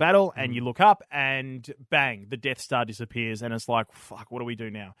final battle, and you look up, and bang, the Death Star disappears, and it's like, fuck, what do we do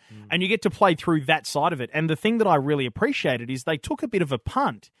now? And you get to play through that side of it. And the thing that I really appreciated is they took a bit of a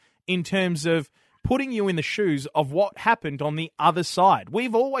punt in terms of putting you in the shoes of what happened on the other side.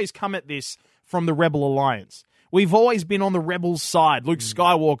 We've always come at this from the Rebel Alliance. We've always been on the Rebels' side, Luke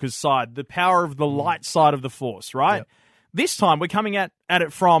Skywalker's side, the power of the light side of the Force, right? Yep. This time we're coming at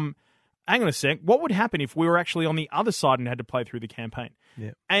it from, hang on a sec, what would happen if we were actually on the other side and had to play through the campaign?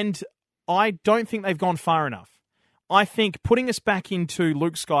 Yep. And I don't think they've gone far enough. I think putting us back into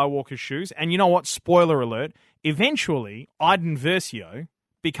Luke Skywalker's shoes, and you know what, spoiler alert, eventually Iden Versio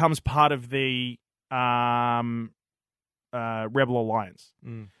becomes part of the Rebel Alliance.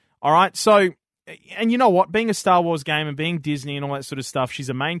 All right, so... And you know what? Being a Star Wars game and being Disney and all that sort of stuff, she's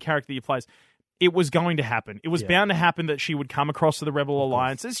a main character that you play. It was going to happen. It was bound to happen that she would come across to the Rebel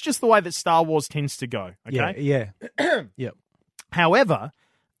Alliance. It's just the way that Star Wars tends to go. Okay. Yeah. Yep. However,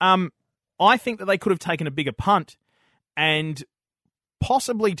 I think that they could have taken a bigger punt and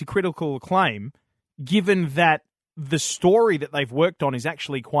possibly to critical acclaim, given that the story that they've worked on is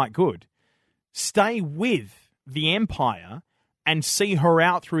actually quite good. Stay with the Empire and see her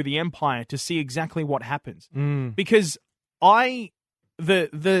out through the Empire to see exactly what happens. Because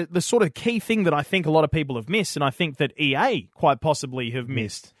the sort of key thing that I think a lot of people have missed, and I think that EA quite possibly have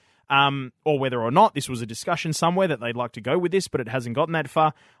missed, or whether or not this was a discussion somewhere that they'd like to go with this, but it hasn't gotten that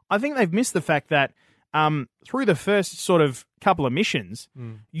far, I think they've missed the fact that through the first sort of couple of missions,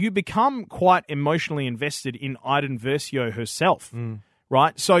 you become quite emotionally invested in Iden Versio herself,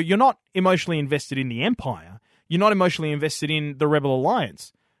 right? So you're not emotionally invested in the Empire. You're not emotionally invested in the Rebel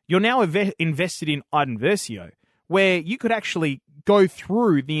Alliance. You're now invested in Iden Versio, where you could actually go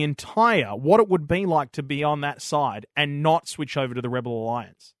through the entire, what it would be like to be on that side and not switch over to the Rebel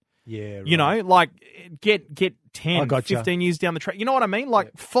Alliance. Yeah, right. You know, like get 10, I gotcha. 15 years down the track. You know what I mean?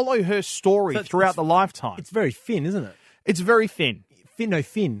 Like follow her story throughout the lifetime. It's very Finn, isn't it? It's very thin.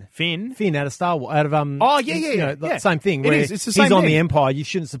 Finn. Finn out of Star Wars. Out of Oh yeah. you know, the same thing. It Where is. It's the same he's on thing. the Empire. You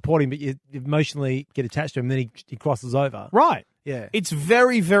shouldn't support him, but you emotionally get attached to him. Then he crosses over. Right. Yeah. It's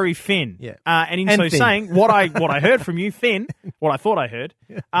very, very thin. Yeah. And in And so thin. saying, what I heard from you, thin, what I thought I heard,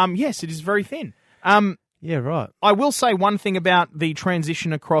 yes, it is very thin. Yeah. Right. I will say one thing about the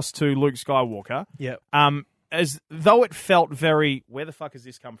transition across to Luke Skywalker. Yeah. As though it felt very, where the fuck has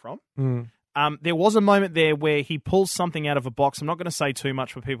this come from? There was a moment there where he pulls something out of a box. I'm not going to say too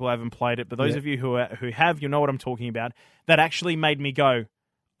much for people who haven't played it, but those of you who have, you know what I'm talking about. That actually made me go,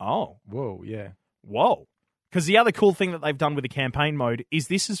 oh, Whoa. Yeah. whoa. Because the other cool thing that they've done with the campaign mode is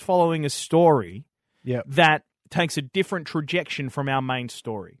this is following a story Yep. that takes a different trajectory from our main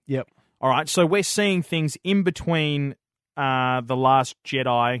story. Yep. All right, so we're seeing things in between The Last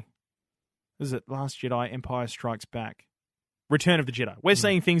Jedi. Is it Last Jedi, Empire Strikes Back? Return of the Jedi. We're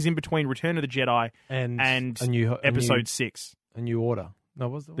seeing things in between Return of the Jedi and Episode 6. A New Order. No,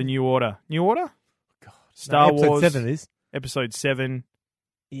 what's The New Order. New Order? God. Star Episode Wars. 7 is. Episode 7.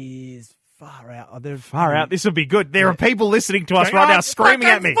 Is far out. Oh, they're Far out. This will be good. There are people listening to us right now screaming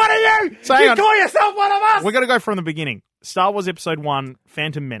at me. What are you? So hang You on. call yourself one of us? We're going to go from the beginning. Star Wars Episode 1,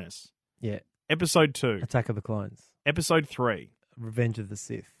 Phantom Menace. Yeah. Episode 2. Attack of the Clones. Episode 3. Revenge of the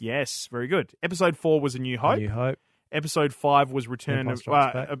Sith. Yes, very good. Episode 4 was A New Hope. New Hope. Episode 5 was Empire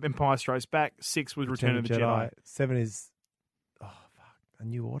Strikes Back. Empire Strikes Back. 6 was Return of the Jedi. 7 is. Oh, fuck. A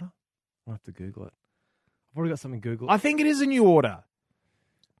New Order? I'll have to Google it. I've already got something Googled. I think it is A New Order.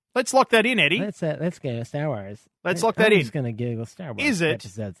 Let's lock that in, Eddie. Let's go Star Wars. Let's lock that in. I'm just going to Google Star Wars. Is it-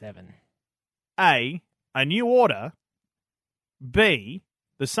 Episode 7? A New Order. B,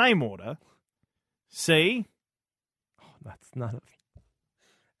 the same order. C, That's none of.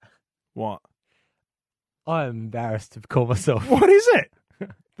 what? I'm embarrassed to call myself What is it?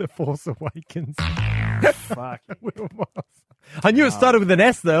 The Force Awakens. Fuck. I knew it started with an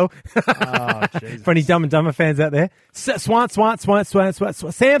S, though. Oh, Jesus. For any Dumb and Dumber fans out there. Samsonite.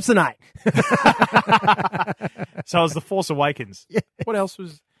 So it was The Force Awakens. Yeah. What else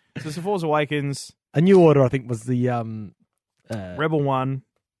was... So it's The Force Awakens. A New Order, I think, was the... Rebel One.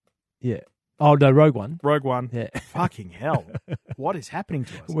 Yeah. Oh, no, Rogue One. Rogue One. Yeah. Fucking hell. What is happening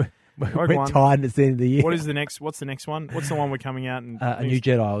to us? We're One. tired and it's the end of the year. What's the next one? What's the one we're coming out? A New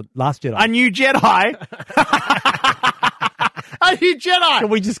Jedi. Last Jedi. A New Jedi? A New Jedi! Can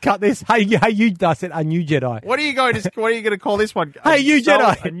we just cut this? Hey, you I said A New Jedi. What are you going to call this one? Hey, you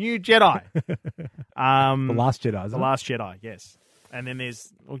Jedi. A New Jedi. The Last Jedi, isn't The it? Last Jedi, yes. And then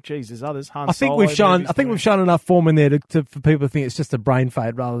there's there's others. Han I think Solo, we've shown. movies, I think we've shown enough form in there for people to think it's just a brain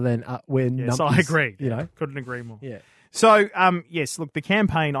fade rather than when. Yes, numbers, I agree. You know, Couldn't agree more. yeah, So, yes, look, the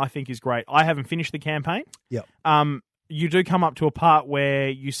campaign I think is great. I haven't finished the campaign. yep. You do come up to a part where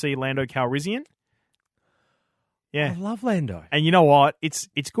you see Lando Calrissian. Yeah, I love Lando. and you know what? It's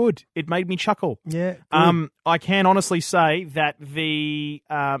good. It made me chuckle. Yeah. Good. I can honestly say that the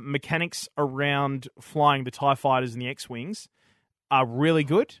mechanics around flying the TIE fighters and the X-Wings are really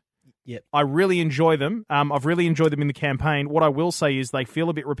good. Yep. I really enjoy them. I've really enjoyed them in the campaign. What I will say is they feel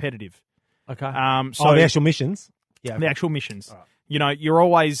a bit repetitive. Okay. So the actual missions. Yeah. the actual missions. You know, you're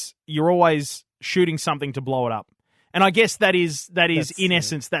always shooting something to blow it up. And I guess that is in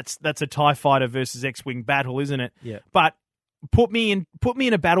essence that's a TIE fighter versus X-Wing battle, isn't it? Yeah. But put me in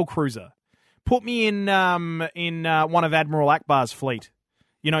a battle cruiser. Put me in one of Admiral Akbar's fleet.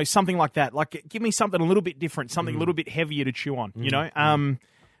 You know, something like that. Like, give me something a little bit different, something a little bit heavier to chew on. You know,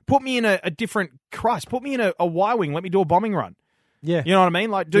 put me in a different Christ. Put me in a Y-wing. Let me do a bombing run. Yeah. You know what I mean?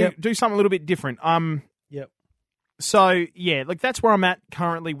 Like, do something a little bit different. Yep. So yeah, like that's where I'm at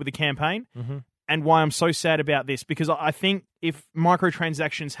currently with the campaign, and why I'm so sad about this, because I think if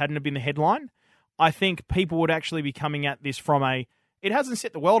microtransactions hadn't have been the headline, I think people would actually be coming at this from it hasn't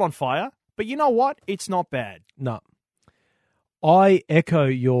set the world on fire, but you know what? It's not bad. No. I echo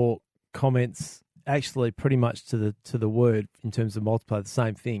your comments actually pretty much to the word in terms of multiplayer. The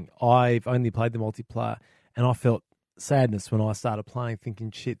same thing. I've only played the multiplayer, and I felt sadness when I started playing, thinking,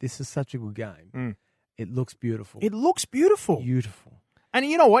 "Shit, this is such a good game. It looks beautiful. It looks beautiful. Beautiful." And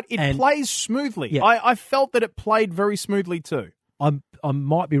you know what? It And- plays smoothly. Yeah. I felt that it played very smoothly too. I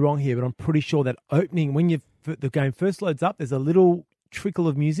might be wrong here, but I'm pretty sure that opening when the game first loads up, there's a little trickle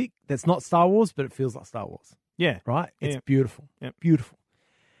of music that's not Star Wars, but it feels like Star Wars. Yeah. Right? It's Yeah. beautiful. Yep. Beautiful.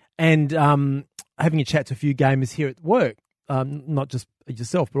 And having a chat to a few gamers here at work, not just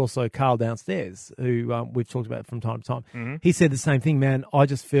yourself, but also Carl downstairs, who we've talked about from time to time. He said the same thing, man. I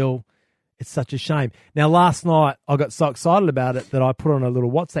just feel it's such a shame. Now, last night, I got so excited about it that I put on a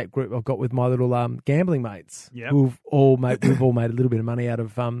little WhatsApp group I've got with my little gambling mates. Yep. We've all made a little bit of money out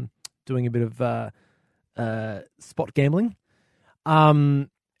of doing a bit of spot gambling.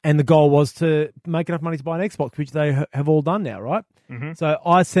 And the goal was to make enough money to buy an Xbox, which they have all done now, right? So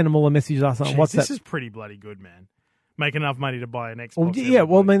I sent them all a message last night on WhatsApp. This is pretty bloody good, man. Make enough money to buy an Xbox. Well, yeah,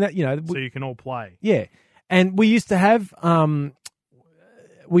 well, I mean, that, you know. so you can all play. Yeah. And we used to have,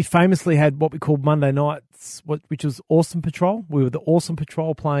 we famously had what we called Monday nights, which was Awesome Patrol. We were the Awesome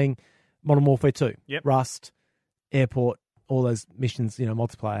Patrol playing Modern Warfare 2. Yep. Rust, Airport, all those missions, you know,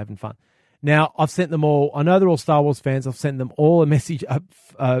 multiplayer, having fun. Now, I've sent them all, I know they're all Star Wars fans, I've sent them all a message,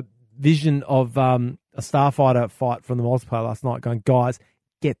 a vision of a Starfighter fight from the multiplayer last night going, guys,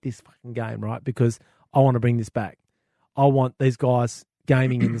 get this fucking game, right? Because I want to bring this back. I want these guys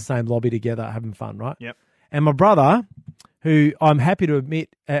gaming in the same lobby together, having fun, right? Yep. And my brother, who I'm happy to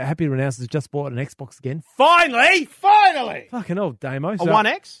announce has just bought an Xbox again. Finally! Fucking old Damo. A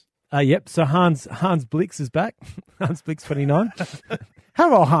 1X? Yep. So Hans Blix is back. Hans Blix 29.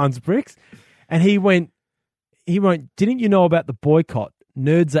 Hello, Hans Blix. And he went, didn't you know about the boycott?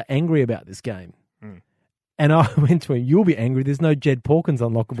 Nerds are angry about this game. And I went to him, you'll be angry. There's no Jed Porkins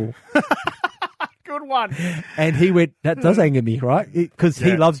unlockable. Good one. And he went, that does anger me, right? Because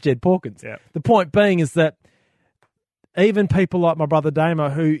he loves Jed Porkins. Yeah. The point being is that even people like my brother Damo,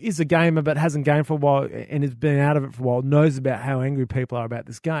 who is a gamer but hasn't gamed for a while and has been out of it for a while, knows about how angry people are about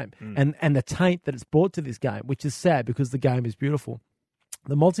this game and the taint that it's brought to this game, which is sad because the game is beautiful.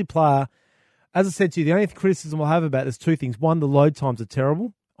 The multiplayer, as I said to you, the only criticism I'll have about it is two things. One, the load times are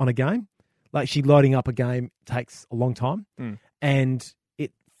terrible on a game. Like, loading up a game takes a long time. And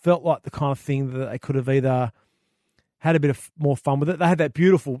it felt like the kind of thing that they could have either had a bit of more fun with it. They had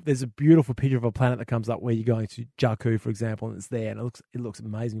there's a beautiful picture of a planet that comes up where you're going to Jakku, for example, and it's there, and it looks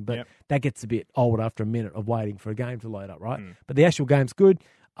amazing. But that gets a bit old after a minute of waiting for a game to load up, right? But the actual game's good.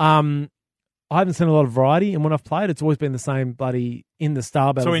 I I haven't seen a lot of variety, and when I've played, it's always been the same bloody in the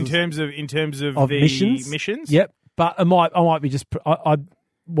star battles. So in terms of the missions, yep. But I might be just I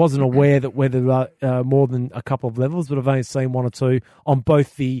wasn't aware that whether more than a couple of levels, but I've only seen one or two on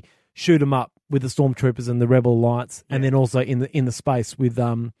both the shoot 'em up with the Stormtroopers and the Rebel Alliance, and then also in the space with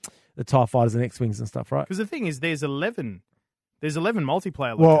the TIE fighters and X-wings and stuff, right? Because the thing is, there's 11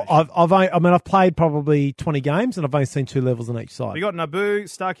 multiplayer Well, locations. I've played probably 20 games, and I've only seen 2 levels on each side. We got Naboo,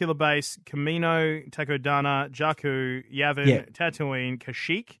 Starkiller Base, Kamino, Takodana, Jakku, Yavin, Yeah. Tatooine,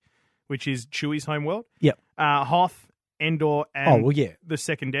 Kashyyyk, which is Chewie's homeworld. Yep. Hoth, Endor, and yeah. the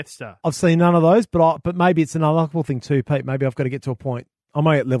second Death Star. I've seen none of those, but maybe it's an unlockable thing too, Pete. Maybe I've got to get to a point. I'm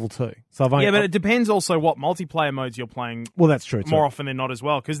only at level 2, so I've only. Yeah, but it depends also what multiplayer modes you're playing. Well, that's true. More often than not as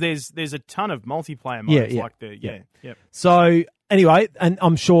well, because there's a ton of multiplayer modes like the Yep. So anyway, and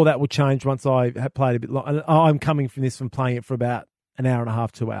I'm sure that will change once I have played a bit long. And I'm coming from playing it for about an hour and a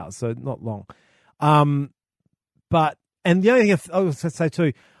half, 2 hours, so not long. But the only thing I was going to say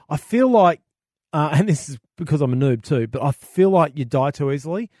too, I feel like, and this is because I'm a noob too, but I feel like you die too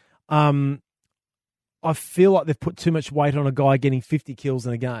easily. I feel like they've put too much weight on a guy getting 50 kills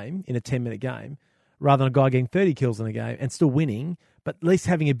in a game, in a 10-minute game, rather than a guy getting 30 kills in a game and still winning, but at least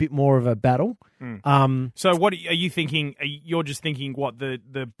having a bit more of a battle. So what are you thinking? You're just thinking what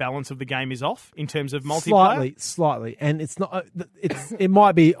the balance of the game is off in terms of multiplayer? Slightly. And it's not. I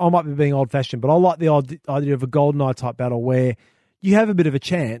might be being old-fashioned, but I like the idea of a GoldenEye type battle where you have a bit of a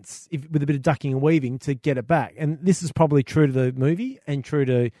chance, with a bit of ducking and weaving, to get it back. And this is probably true to the movie and true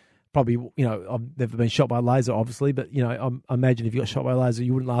to... Probably, I've never been shot by a laser, obviously, but, I imagine if you got shot by a laser,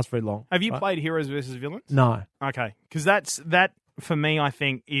 you wouldn't last very long. Have you played Heroes versus Villains? No. Okay. Because that, for me, I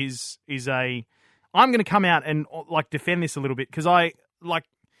think, is a... I'm going to come out and, defend this a little bit, because I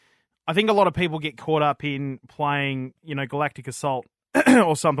think a lot of people get caught up in playing, Galactic Assault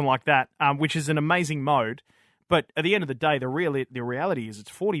or something like that, which is an amazing mode, but at the end of the day, the reality is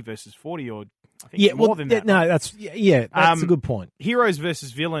it's 40 versus 40 or... I think more than that. No, that's a good point. Heroes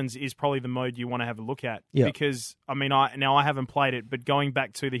versus Villains is probably the mode you want to have a look at because I haven't played it, but going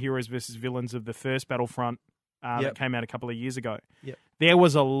back to the Heroes versus Villains of the first Battlefront that came out a couple of years ago, there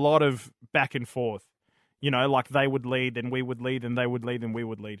was a lot of back and forth. They would lead, then we would lead, then they would lead, then we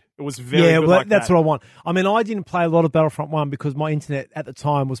would lead. It was very good that's what I want. I mean, I didn't play a lot of Battlefront 1 because my internet at the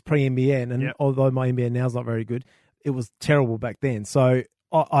time was pre-NBN, and although my NBN now is not very good, it was terrible back then. So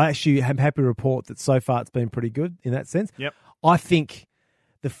I actually am happy to report that so far it's been pretty good in that sense. Yep. I think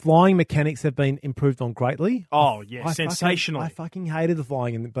the flying mechanics have been improved on greatly. Oh, yeah, sensationally. I fucking hated the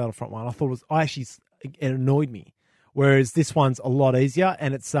flying in the Battlefront 1. I thought it annoyed me. Whereas this one's a lot easier,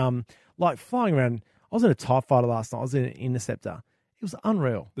 and it's like flying around. I was in a TIE fighter last night. I was in an Interceptor. It was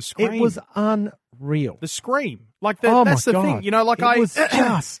unreal. The scream. It was unreal. The scream. That's the God. thing. It was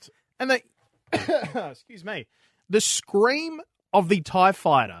just... And they... excuse me. The scream of the TIE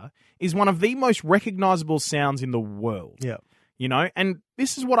fighter is one of the most recognizable sounds in the world. Yeah. And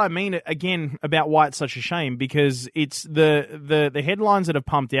this is what I mean, again, about why it's such a shame, because it's the headlines that have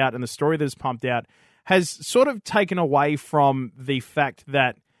pumped out and the story that has pumped out has sort of taken away from the fact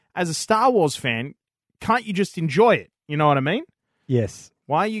that as a Star Wars fan, can't you just enjoy it? You know what I mean? Yes.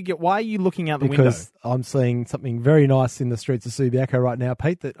 Why are you looking out the window? Because I'm seeing something very nice in the streets of Subiaco right now,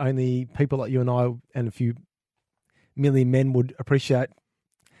 Pete, that only people like you and I and a few million men would appreciate.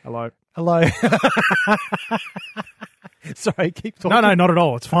 Hello. Sorry, keep talking. No, not at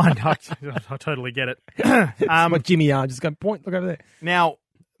all. It's fine. I totally get it. Like Jimmy Yarn, just go point, look over there. Now,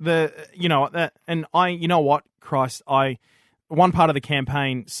 one part of the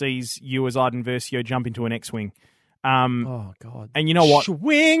campaign sees you as Iden Versio jump into an X-Wing. Oh, God. And you know what?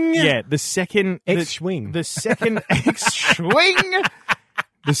 X-Wing! Yeah, the second... X-Wing. The second X-Wing!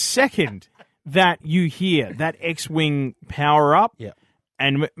 The second that you hear that X-Wing power up,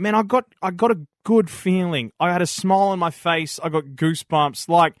 and man, I got a good feeling. I had a smile on my face. I got goosebumps,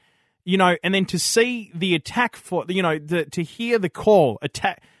 and then to see the attack to hear the call,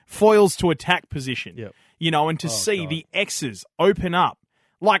 attack foils to attack position, and to see the X's open up,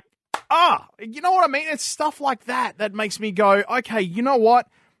 you know what I mean? It's stuff like that that makes me go, okay, you know what?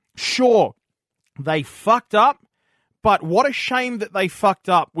 Sure, they fucked up. But what a shame that they fucked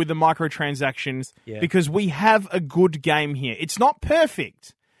up with the microtransactions because we have a good game here. It's not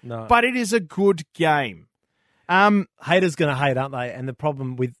perfect, but it is a good game. Haters going to hate, aren't they? And the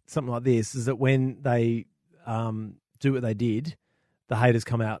problem with something like this is that when they do what they did, the haters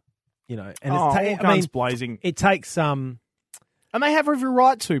come out, and it's guns blazing. It takes and they have every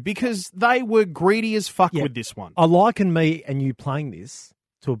right to, because they were greedy as fuck with this one. I liken me and you playing this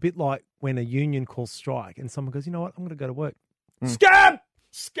to a bit like when a union calls strike and someone goes, you know what, I'm going to go to work. Scab!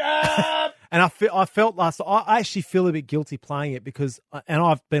 And I felt I actually feel a bit guilty playing it because, and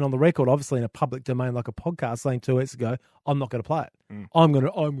I've been on the record, obviously in a public domain like a podcast, saying 2 weeks ago, I'm not going to play it. I'm going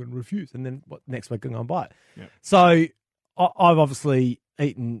to refuse. And then next week I'm going to buy it. Yeah. So I've obviously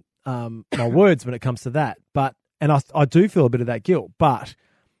eaten my words when it comes to that. And I do feel a bit of that guilt, but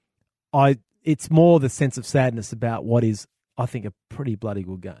it's more the sense of sadness about what is, I think, a pretty bloody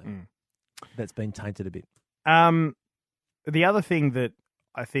good game that's been tainted a bit. The other thing that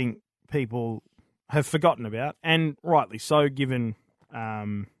I think people have forgotten about, and rightly so, given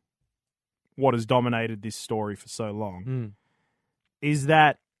what has dominated this story for so long, is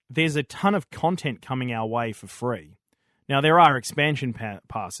that there's a ton of content coming our way for free. Now, there are expansion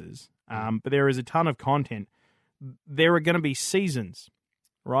passes, but there is a ton of content. There are going to be seasons,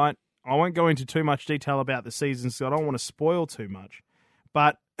 right? I won't go into too much detail about the seasons, so I don't want to spoil too much.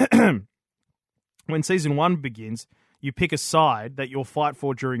 But when Season 1 begins, you pick a side that you'll fight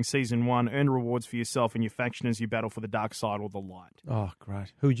for during Season 1, earn rewards for yourself and your faction as you battle for the dark side or the light. Oh,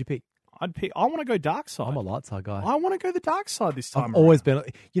 great. Who would you pick? I want to go dark side. I'm a light side guy. I want to go the dark side this time. I've always been...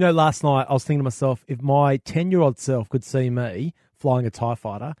 last night I was thinking to myself, if my 10-year-old self could see me flying a TIE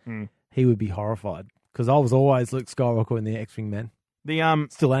fighter, he would be horrified. Because I was always Luke Skywalker in the X-Wing, man.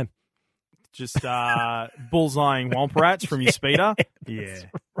 Still am. Just bullseyeing womp rats from your speeder. Yeah.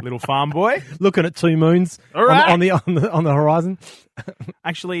 Little farm boy. Looking at 2 moons All right. on the horizon.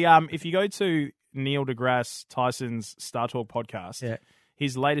 Actually, if you go to Neil deGrasse Tyson's Star Talk podcast,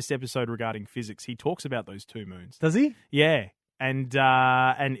 his latest episode regarding physics, he talks about those 2 moons. Does he? Yeah. And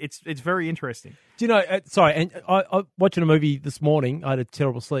it's very interesting. Do you know, sorry, and I watching a movie this morning, I had a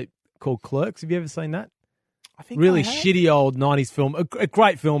terrible sleep, called Clerks. Have you ever seen that? I think really I have. shitty old 90s film. A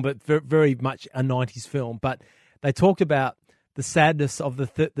great film, but very much a 90s film. But they talked about the sadness of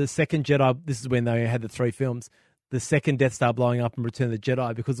the second Jedi. This is when they had the 3 films. The second Death Star blowing up and Return of the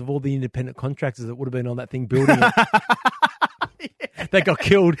Jedi because of all the independent contractors that would have been on that thing building it. They got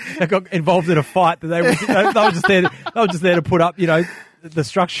killed. They got involved in a fight. That they were just there. They were just there to put up, the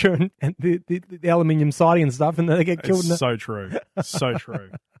structure and the aluminium siding and stuff, and then they get killed. It's so true. So true.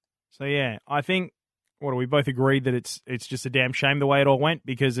 So yeah, I think we both agreed that it's just a damn shame the way it all went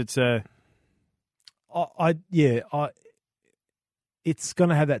because it's a. It's going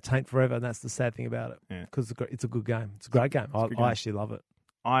to have that taint forever, and that's the sad thing about it. Yeah, because it's a good game. It's a great game. I actually love it.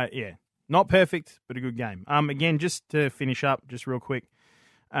 Not perfect, but a good game. Again, just to finish up, just real quick.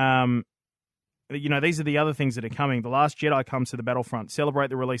 These are the other things that are coming. The Last Jedi comes to the Battlefront. Celebrate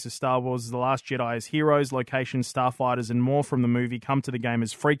the release of Star Wars The Last Jedi as heroes, locations, starfighters, and more from the movie come to the game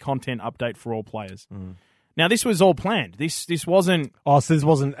as free content update for all players. Now, this was all planned. This wasn't... Oh, so this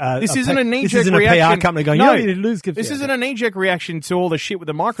wasn't... this isn't a knee-jerk reaction. This isn't a PR company going, no, you lose... This isn't a knee-jerk reaction to all the shit with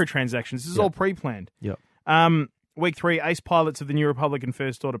the microtransactions. This is all pre-planned. Yep. Week 3, ace pilots of the New Republic and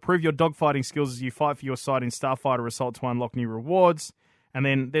First Order. Prove your dogfighting skills as you fight for your side in Starfighter Assault to unlock new rewards. And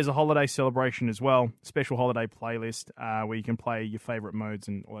then there's a holiday celebration as well, special holiday playlist where you can play your favourite modes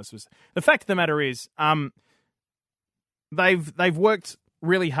and all that sort of stuff. The fact of the matter is, they've worked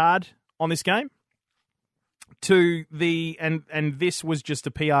really hard on this game. And this was just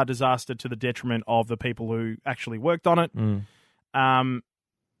a PR disaster to the detriment of the people who actually worked on it.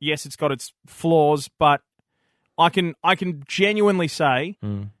 Yes, it's got its flaws, but I can genuinely say,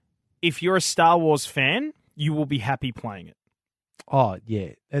 if you're a Star Wars fan, you will be happy playing it. Oh,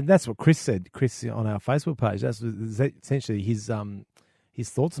 yeah. And that's what Chris said. Chris on our Facebook page. That's essentially his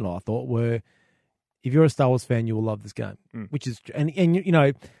thoughts on it, I thought, were if you're a Star Wars fan, you will love this game. Which is, and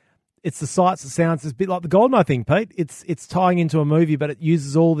it's the sights, the sounds. It's a bit like the GoldenEye thing, Pete. It's tying into a movie, but it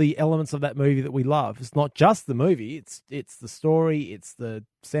uses all the elements of that movie that we love. It's not just the movie. It's the story. It's the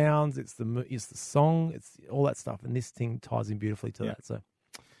sounds. It's the song. It's all that stuff. And this thing ties in beautifully to that. So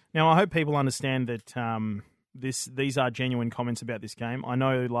now I hope people understand that these are genuine comments about this game. I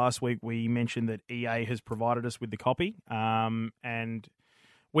know last week we mentioned that EA has provided us with the copy, and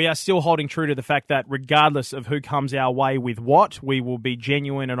we are still holding true to the fact that regardless of who comes our way with what, we will be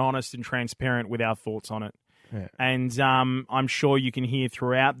genuine and honest and transparent with our thoughts on it. Yeah. And I'm sure you can hear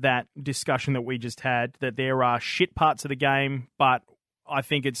throughout that discussion that we just had that there are shit parts of the game, but I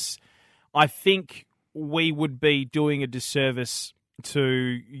think we would be doing a disservice to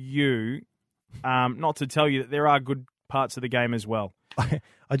you not to tell you that there are good parts of the game as well.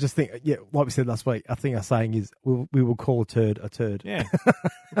 I just think, like we said last week, I think our saying is we will call a turd a turd. Yeah,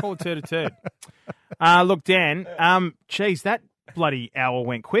 we'll call a turd a turd. Look, Dan, geez, that bloody hour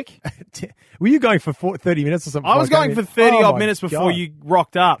went quick. Were you going for 30 minutes or something? I was going for 30-odd minutes before you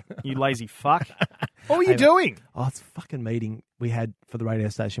rocked up, you lazy fuck. What were you doing? Oh, it's a fucking meeting we had for the radio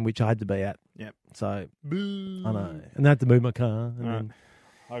station, which I had to be at. Yep. So, boo. I know. And I had to move my car. And then,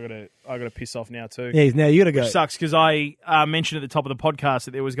 I gotta piss off now too. Yeah, now you got to go. Which sucks because I mentioned at the top of the podcast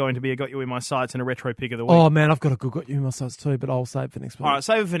that there was going to be a Got You in My Sights and a retro pick of the week. Oh man, I've got a good got you in my sights too, but I'll save it for next week. All right,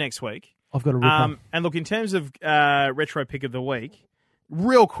 save it for next week. I've got a ripper. And look, in terms of retro pick of the week,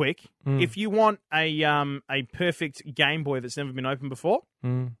 real quick, if you want a perfect Game Boy that's never been opened before,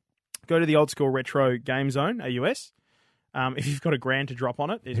 go to the Old School Retro Game Zone, AUS. If you've got $1,000 to drop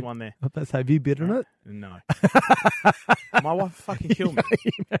on it, there's one there. Have you bid on it? No. My wife fucking killed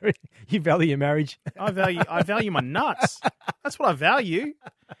me. You value your marriage. I value my nuts. That's what I value.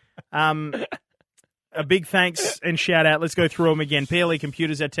 A big thanks and shout out. Let's go through them again. PLE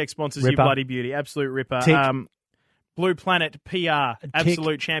Computers, our tech sponsors, Ripper. you bloody beauty. Absolute ripper. Tick. Blue Planet PR,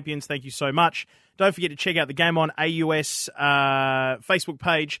 absolute champions. Thank you so much. Don't forget to check out the Game On AUS Facebook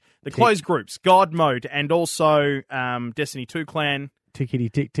page, the closed groups, God Mode, and also Destiny 2 Clan.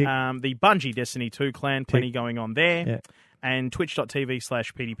 Tickety tick tick. The Bungie Destiny 2 Clan, plenty going on there. Yeah. And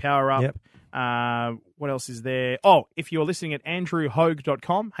twitch.tv/PDPowerUp. Yep. What else is there? Oh, if you're listening at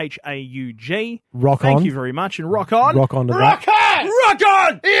andrewhogue.com, HAUG. Rock Thank on. you very much. And rock on. Rock on to Rock that. on! Rock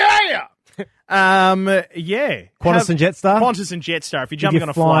on! Yeah! Yeah. Qantas and Jetstar. Qantas and Jetstar. If you're If jumping you're on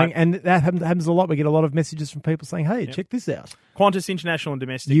a flying, flight. and that happens a lot. We get a lot of messages from people saying, "Hey, check this out." Qantas International and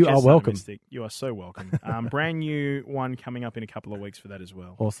Domestic. You are Jetstar welcome. Domestic. You are so welcome. Brand new one coming up in a couple of weeks for that as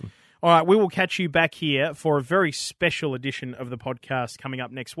well. Awesome. All right, we will catch you back here for a very special edition of the podcast coming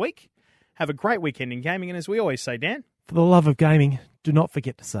up next week. Have a great weekend in gaming, and as we always say, Dan, For the love of gaming, do not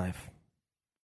forget to save.